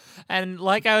sentiment. And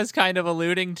like I was kind of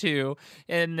alluding to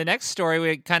in the next story,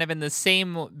 we kind of in the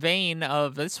same vein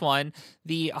of this one,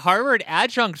 the Harvard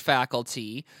adjunct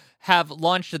faculty have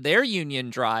launched their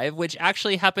union drive, which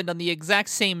actually happened on the exact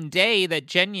same day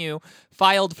that GNU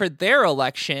filed for their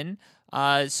election.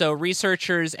 So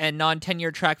researchers and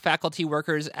non-tenure track faculty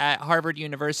workers at Harvard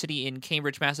University in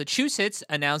Cambridge, Massachusetts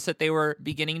announced that they were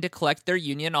beginning to collect their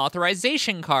union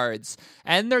authorization cards,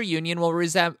 and their union will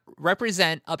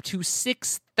represent up to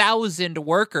 6,000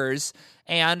 workers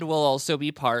and will also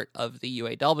be part of the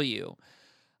UAW.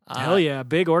 Hell yeah,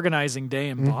 big organizing day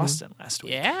in Boston last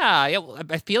week. Yeah,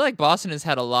 I feel like Boston has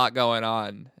had a lot going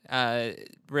on.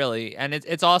 really. And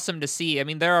it's awesome to see. I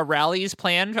mean, there are rallies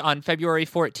planned on February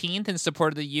 14th in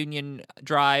support of the union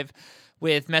drive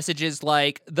with messages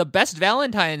like, the best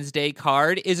Valentine's Day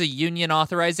card is a union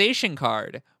authorization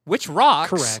card, which rocks.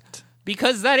 Correct.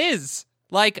 Because that is.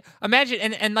 Like,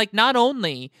 imagine, and like, not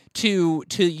only to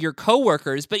your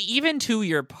coworkers, but even to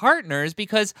your partners,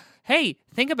 because, hey,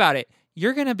 think about it.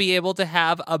 You're going to be able to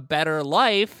have a better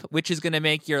life, which is going to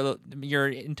make your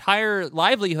entire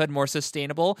livelihood more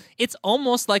sustainable. It's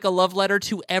almost like a love letter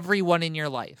to everyone in your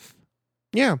life.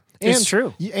 Yeah, It's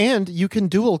true. And you can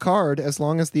dual card as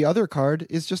long as the other card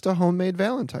is just a homemade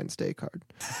Valentine's Day card.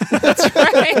 That's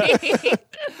right.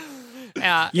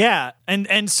 Yeah,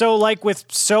 and so like with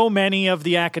so many of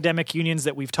the academic unions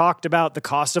that we've talked about, the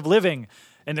cost of living,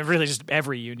 and really just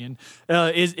every union,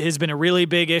 has been a really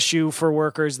big issue for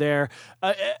workers there.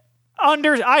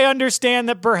 I understand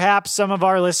that perhaps some of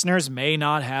our listeners may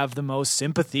not have the most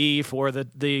sympathy for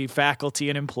the faculty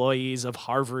and employees of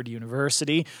Harvard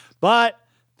University, but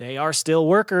they are still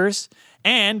workers,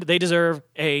 and they deserve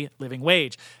a living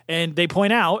wage. And they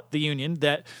point out, the union,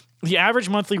 that the average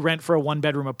monthly rent for a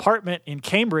one-bedroom apartment in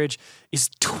Cambridge is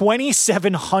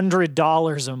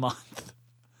 $2,700 a month.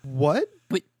 What?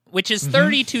 Which is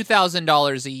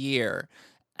 $32,000 a year.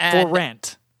 For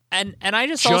rent. And I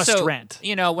just also rent.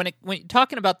 You know, when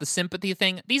talking about the sympathy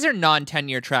thing, these are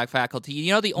non-tenure track faculty.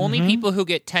 You know, the only people who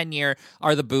get tenure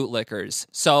are the bootlickers.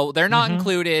 So they're not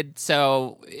included,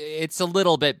 so it's a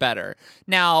little bit better.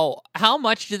 Now, how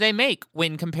much do they make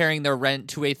when comparing their rent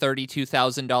to a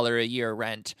 $32,000 a year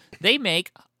rent? They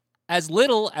make as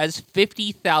little as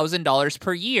 $50,000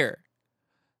 per year.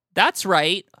 That's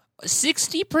right.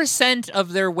 60%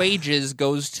 of their wages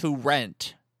goes to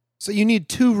rent. So you need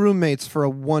 2 roommates for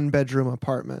a 1-bedroom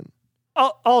apartment.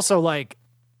 Also, like,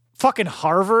 fucking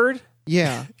Harvard?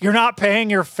 Yeah. You're not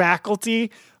paying your faculty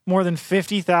more than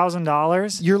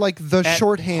 $50,000? You're like the At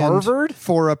shorthand Harvard?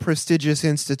 for a prestigious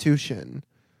institution.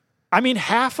 I mean,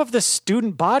 half of the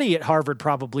student body at Harvard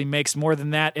probably makes more than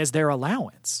that as their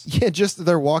allowance. Yeah, just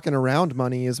their walking around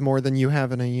money is more than you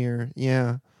have in a year.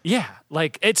 Yeah. Yeah,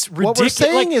 like, it's ridiculous. What we're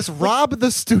saying is rob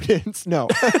the students. No,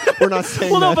 we're not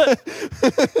saying well, that. No,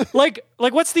 but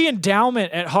like what's the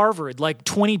endowment at Harvard? Like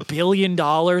 $20 billion?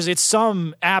 It's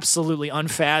some absolutely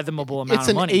unfathomable amount It's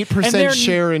of an money. 8%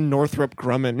 share in Northrop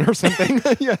Grumman or something.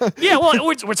 Yeah. Yeah,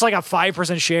 well, it's like a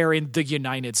 5% share in the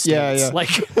United States. Yeah. Like,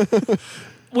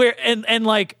 where, and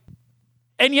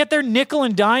yet they're nickel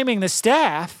and diming the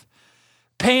staff,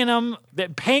 paying them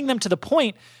to the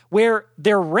point where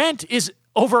their rent is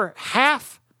over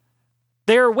half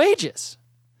their wages.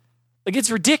 Like,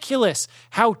 it's ridiculous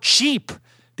how cheap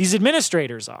these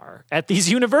administrators are at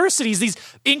these universities, these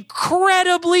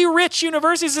incredibly rich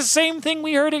universities. The same thing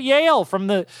we heard at Yale from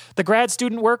the grad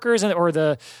student workers or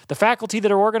the faculty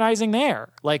that are organizing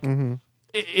there. Like,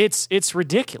 it's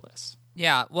ridiculous.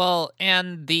 Yeah, well,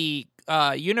 and the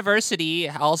university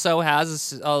also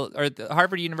has, or the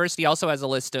Harvard University also has a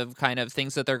list of kind of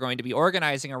things that they're going to be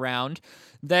organizing around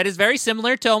that is very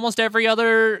similar to almost every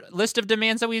other list of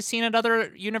demands that we've seen at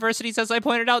other universities, as I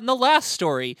pointed out in the last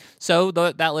story. So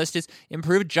that list is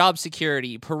improved job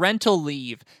security, parental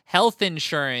leave, health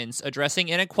insurance, addressing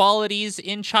inequalities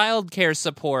in childcare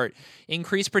support,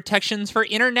 increased protections for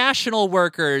international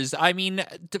workers. I mean,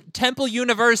 Temple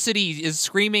University is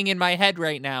screaming in my head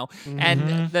right now.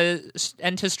 And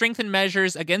to strengthen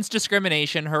measures against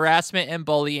discrimination, harassment, and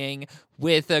bullying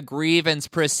with a grievance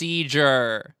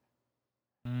procedure.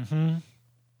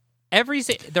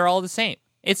 They're all the same.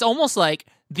 It's almost like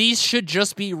these should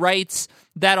just be rights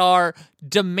that are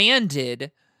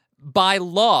demanded by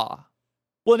law.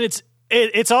 Well, and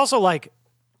it's also like,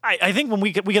 I think when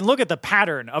we can look at the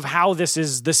pattern of how this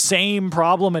is the same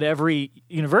problem at every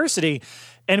university,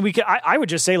 and I would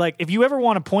just say, like, if you ever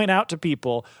want to point out to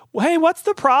people, well, hey, what's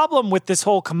the problem with this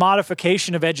whole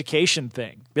commodification of education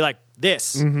thing? Be like,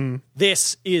 this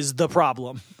is the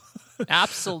problem.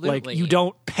 Absolutely. Like, you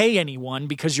don't pay anyone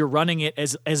because you're running it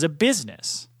as a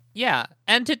business. Yeah,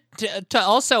 and to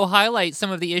also highlight some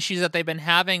of the issues that they've been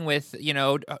having with,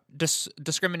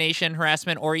 discrimination,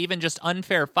 harassment, or even just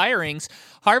unfair firings,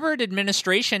 Harvard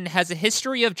administration has a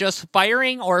history of just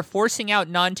firing or forcing out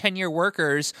non-tenure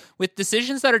workers with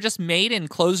decisions that are just made in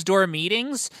closed-door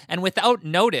meetings and without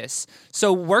notice.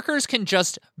 So workers can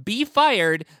just be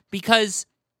fired because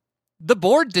the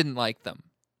board didn't like them.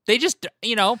 They just,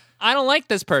 I don't like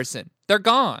this person. They're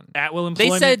gone. At-will They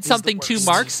employment said is something the too worst.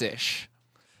 Marxish.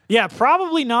 Yeah,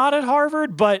 probably not at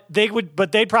Harvard, but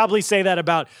they'd probably say that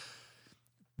about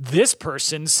this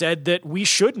person said that we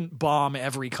shouldn't bomb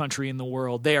every country in the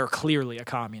world. They are clearly a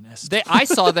communist. I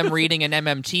saw them reading an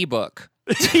MMT book.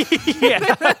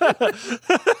 Yeah.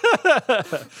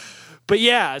 But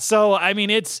yeah, so I mean,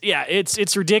 it's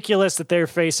ridiculous that they're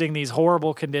facing these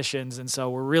horrible conditions, and so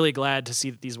we're really glad to see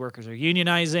that these workers are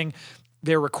unionizing.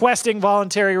 They're requesting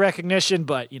voluntary recognition,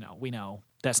 but we know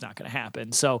that's not going to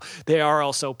happen. So they are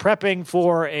also prepping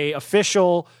for a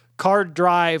official card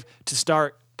drive to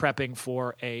start prepping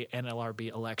for a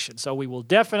NLRB election. So we will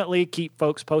definitely keep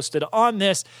folks posted on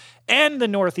this and the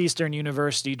Northeastern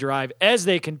University drive as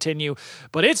they continue.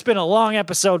 But it's been a long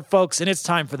episode, folks, and it's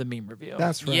time for the meme review.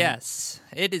 That's right. Yes,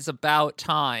 it is about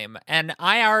time. And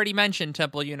I already mentioned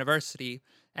Temple University,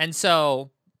 and so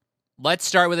let's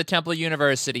start with a Temple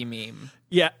University meme.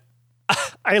 Yeah.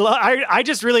 I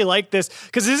just really like this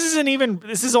because this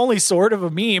is only sort of a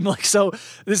meme. Like, so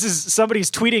this is somebody's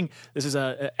tweeting. This is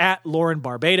at Lauren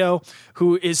Barbado,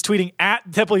 who is tweeting at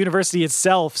Temple University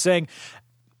itself saying,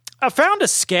 I found a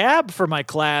scab for my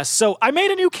class, so I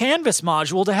made a new Canvas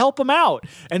module to help them out.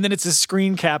 And then it's a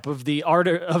screen cap of the art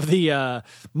of the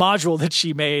module that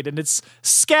she made, and it's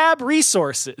scab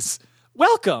resources.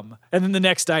 Welcome. And then the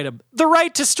next item, the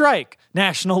right to strike,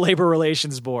 National Labor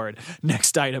Relations Board.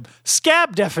 Next item,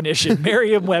 scab definition,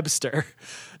 Merriam-Webster.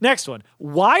 Next one,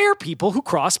 why are people who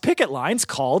cross picket lines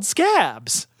called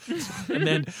scabs? And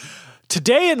then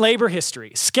today in labor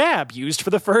history, scab used for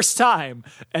the first time.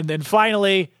 And then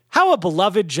finally, how a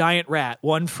beloved giant rat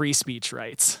won free speech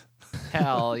rights.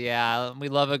 Hell yeah, we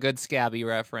love a good scabby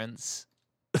reference.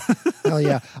 Hell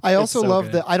yeah. I also so love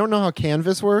good. that. I don't know how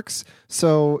Canvas works.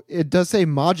 So it does say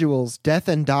modules, death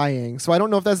and dying. So I don't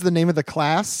know if that's the name of the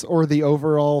class or the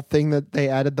overall thing that they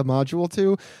added the module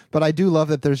to. But I do love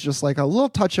that there's just like a little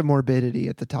touch of morbidity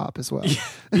at the top as well.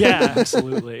 Yeah,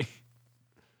 absolutely.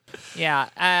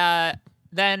 Yeah.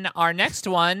 Then our next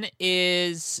one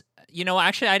is,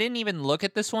 actually, I didn't even look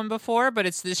at this one before, but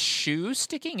it's this shoe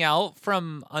sticking out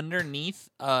from underneath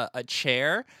a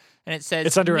chair. And it says,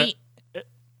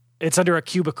 It's under a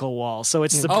cubicle wall. So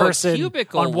it's the a person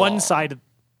cubicle on one wall. side.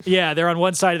 Yeah, they're on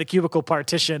one side of the cubicle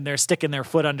partition. They're sticking their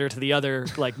foot under to the other,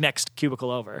 like next cubicle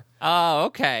over. Oh,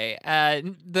 okay.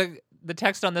 The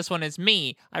text on this one is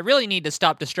me. I really need to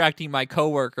stop distracting my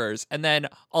coworkers, and then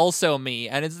also me.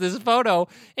 And it's this photo.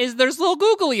 There's little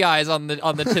googly eyes on the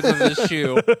tip of his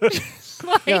shoe.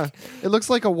 Yeah. It looks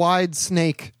like a wide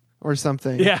snake or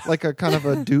something. Yeah. Like a kind of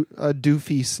a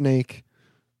doofy snake.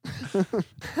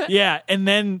 Yeah, and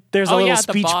then there's a little at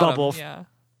the speech bottom, bubble Yeah.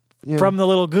 Yeah. from the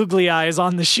little googly eyes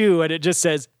on the shoe, and it just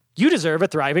says, "You deserve a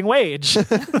thriving wage."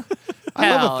 I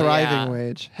love Hell a thriving yeah.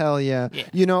 wage. Hell yeah.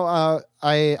 Yeah.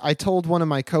 I told one of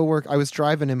my coworkers, I was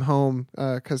driving him home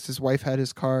because his wife had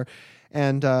his car,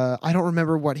 and I don't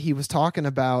remember what he was talking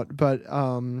about, but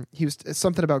he was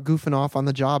something about goofing off on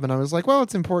the job, and I was like, well,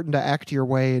 it's important to act your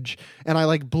wage, and I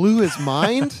like blew his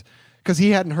mind because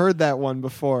he hadn't heard that one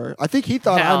before. I think he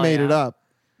thought Hell I made it yeah. up.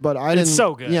 But I didn't. It's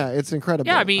so good. Yeah, it's incredible.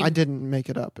 Yeah, I mean- I didn't make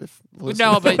it up. If No,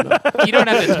 listeners don't know. but you don't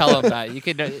have to tell him that. You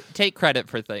can take credit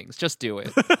for things. Just do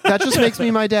it. That just makes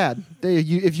me my dad.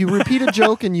 If you repeat a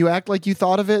joke and you act like you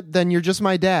thought of it, then you're just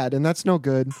my dad, and that's no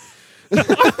good.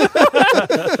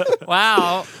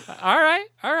 Wow. All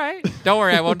right. Don't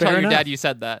worry. I won't Fair tell your enough. dad you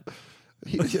said that.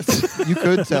 You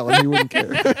could tell him; he wouldn't care.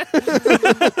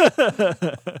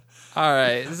 All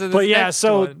right. So this But yeah, next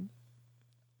so- one-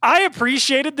 I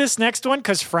appreciated this next one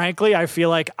because, frankly, I feel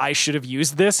like I should have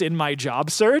used this in my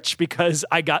job search because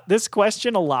I got this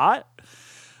question a lot.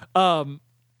 And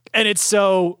it's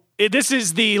so. This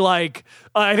is the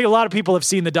I think a lot of people have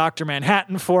seen the Dr.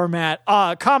 Manhattan format.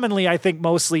 Commonly, I think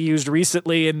mostly used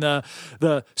recently in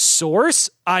the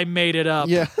source. I made it up.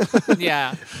 Yeah,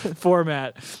 yeah.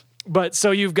 Format. But so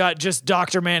you've got just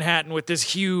Dr. Manhattan with this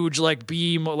huge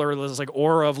beam or this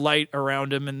aura of light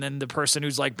around him, and then the person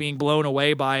who's being blown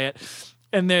away by it,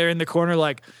 and they're in the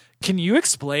corner can you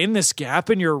explain this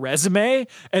gap in your resume?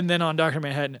 And then on Dr.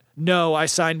 Manhattan, no, I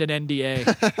signed an NDA.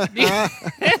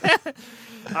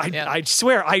 I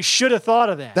swear I should have thought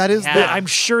of that. that is Yeah. I'm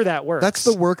sure that works. that's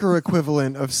the worker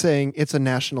equivalent of saying it's a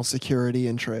national security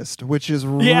interest, which is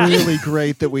Yeah. really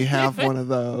great that we have one of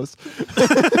those.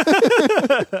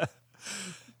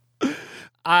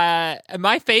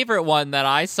 My favorite one that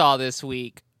I saw this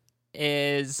week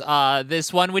is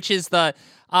this one, which is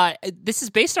this is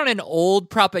based on an old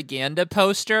propaganda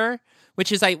poster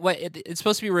which is like what it's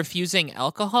supposed to be refusing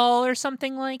alcohol or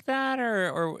something like that,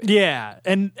 or Yeah,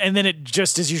 and then it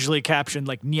just is usually captioned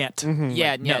like "niet."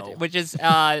 yeah, Like, yeah, no. which is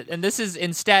and this is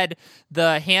instead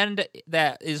the hand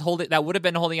that would have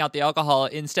been holding out the alcohol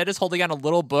instead is holding out a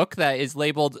little book that is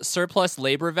labeled surplus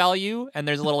labor value, and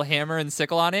there's a little hammer and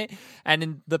sickle on it,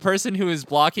 and the person who is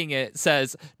blocking it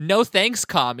says, "No thanks,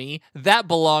 commie, that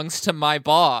belongs to my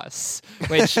boss,"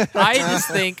 which I just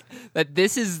think that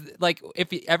this is like,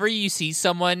 if ever you see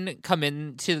someone come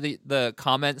into the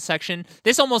comment section,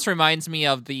 this almost reminds me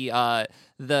of the Hide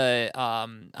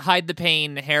the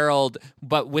Pain Herald,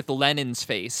 but with Lenin's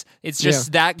face. It's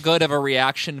just that good of a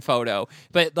reaction photo.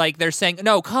 But like they're saying,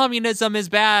 no, communism is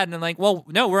bad, and I'm like, well,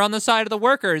 no, we're on the side of the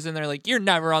workers, and they're like, you're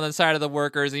never on the side of the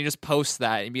workers, and you just post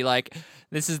that and be like,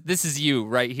 this is you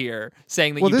right here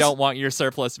saying that don't want your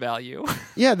surplus value.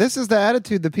 Yeah, this is the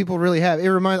attitude that people really have.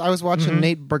 I was watching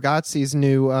Nate Bargatze's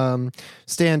new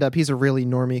stand-up. He's a really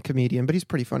normie comedian, but he's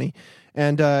pretty funny.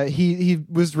 And he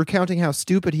was recounting how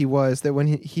stupid he was, that when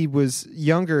he was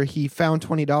younger, he found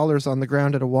 $20 on the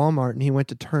ground at a Walmart, and he went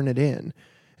to turn it in.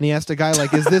 And he asked a guy,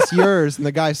 like, is this yours? And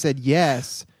the guy said,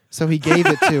 yes. So he gave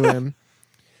it to him.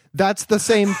 That's the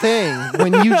same thing.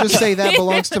 When you just say that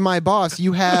belongs to my boss,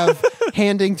 you have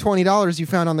handing $20 you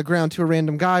found on the ground to a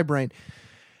random guy brain.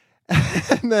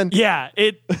 And then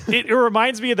it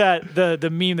reminds me of that the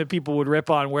meme that people would rip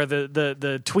on, where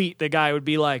the tweet, the guy would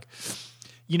be like,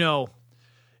 you know,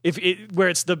 where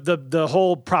it's the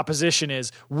whole proposition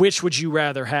is, which would you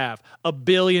rather have, $1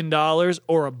 billion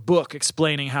or a book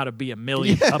explaining how to be a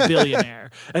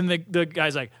billionaire? And the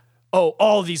guy's like, oh,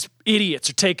 all these idiots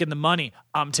are taking the money.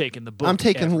 I'm taking the book. I'm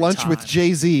taking lunch time. with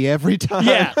Jay-Z every time.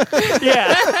 Yeah.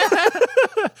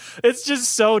 It's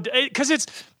just so, because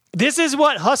this is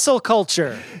what hustle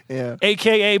culture,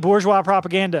 aka bourgeois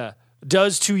propaganda,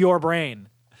 does to your brain.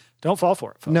 Don't fall for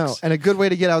it, folks. No, and a good way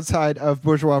to get outside of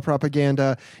bourgeois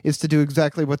propaganda is to do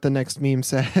exactly what the next meme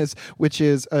says, which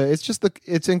is,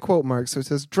 it's in quote marks, so it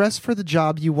says, dress for the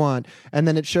job you want, and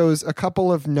then it shows a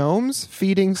couple of gnomes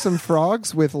feeding some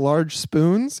frogs with large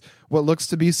spoons, what looks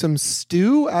to be some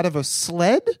stew out of a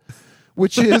sled,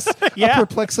 which is a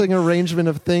perplexing arrangement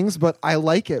of things, but I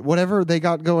like it. Whatever they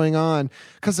got going on.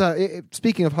 Because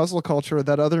speaking of hustle culture,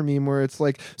 that other meme where it's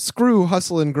like, screw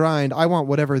hustle and grind, I want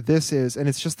whatever this is, and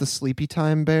it's just the sleepy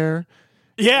time bear.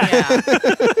 Yeah.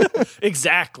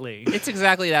 Exactly. It's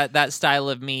exactly that style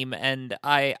of meme, and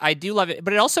I do love it.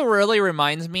 But it also really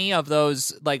reminds me of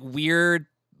those like weird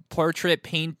portrait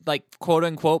paint, like quote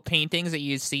unquote paintings that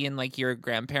you see in like your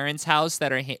grandparents' house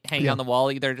that are hanging on the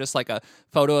wall, either just like a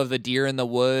photo of the deer in the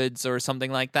woods or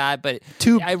something like that. But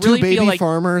two baby feel like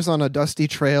farmers on a dusty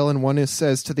trail, and one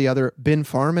says to the other, been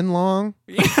farming long?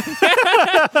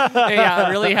 Yeah,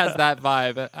 it really has that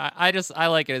vibe. I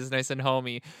like it. It's nice and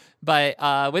homey.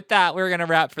 But with that, we're going to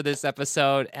wrap for this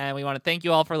episode, and we want to thank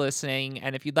you all for listening.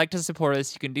 And if you'd like to support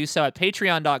us, you can do so at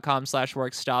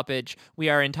patreon.com/workstoppage. We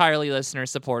are entirely listener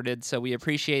supported, so we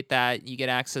appreciate that. You get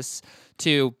access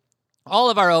to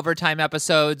all of our overtime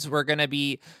episodes. We're going to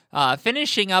be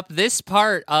finishing up this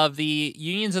part of the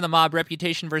Unions and the Mob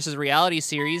Reputation versus Reality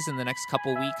series in the next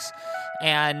couple weeks,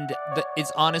 and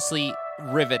it's honestly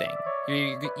riveting.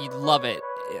 You'd love it,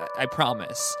 I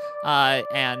promise.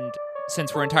 And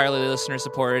since we're entirely listener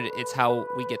supported, it's how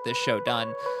we get this show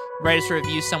done. Write us a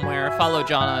review somewhere. Follow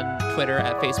John on Twitter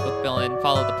at Facebook Villain.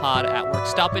 Follow the pod at Work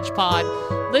Stoppage Pod.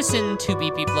 Listen to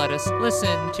Beep Beep Lettuce.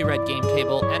 Listen to Red Game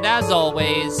Table. And as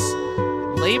always,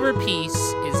 labor peace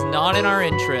is not in our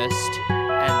interest,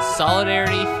 and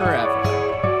solidarity forever.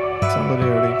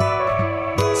 Solidarity.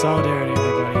 Solidarity.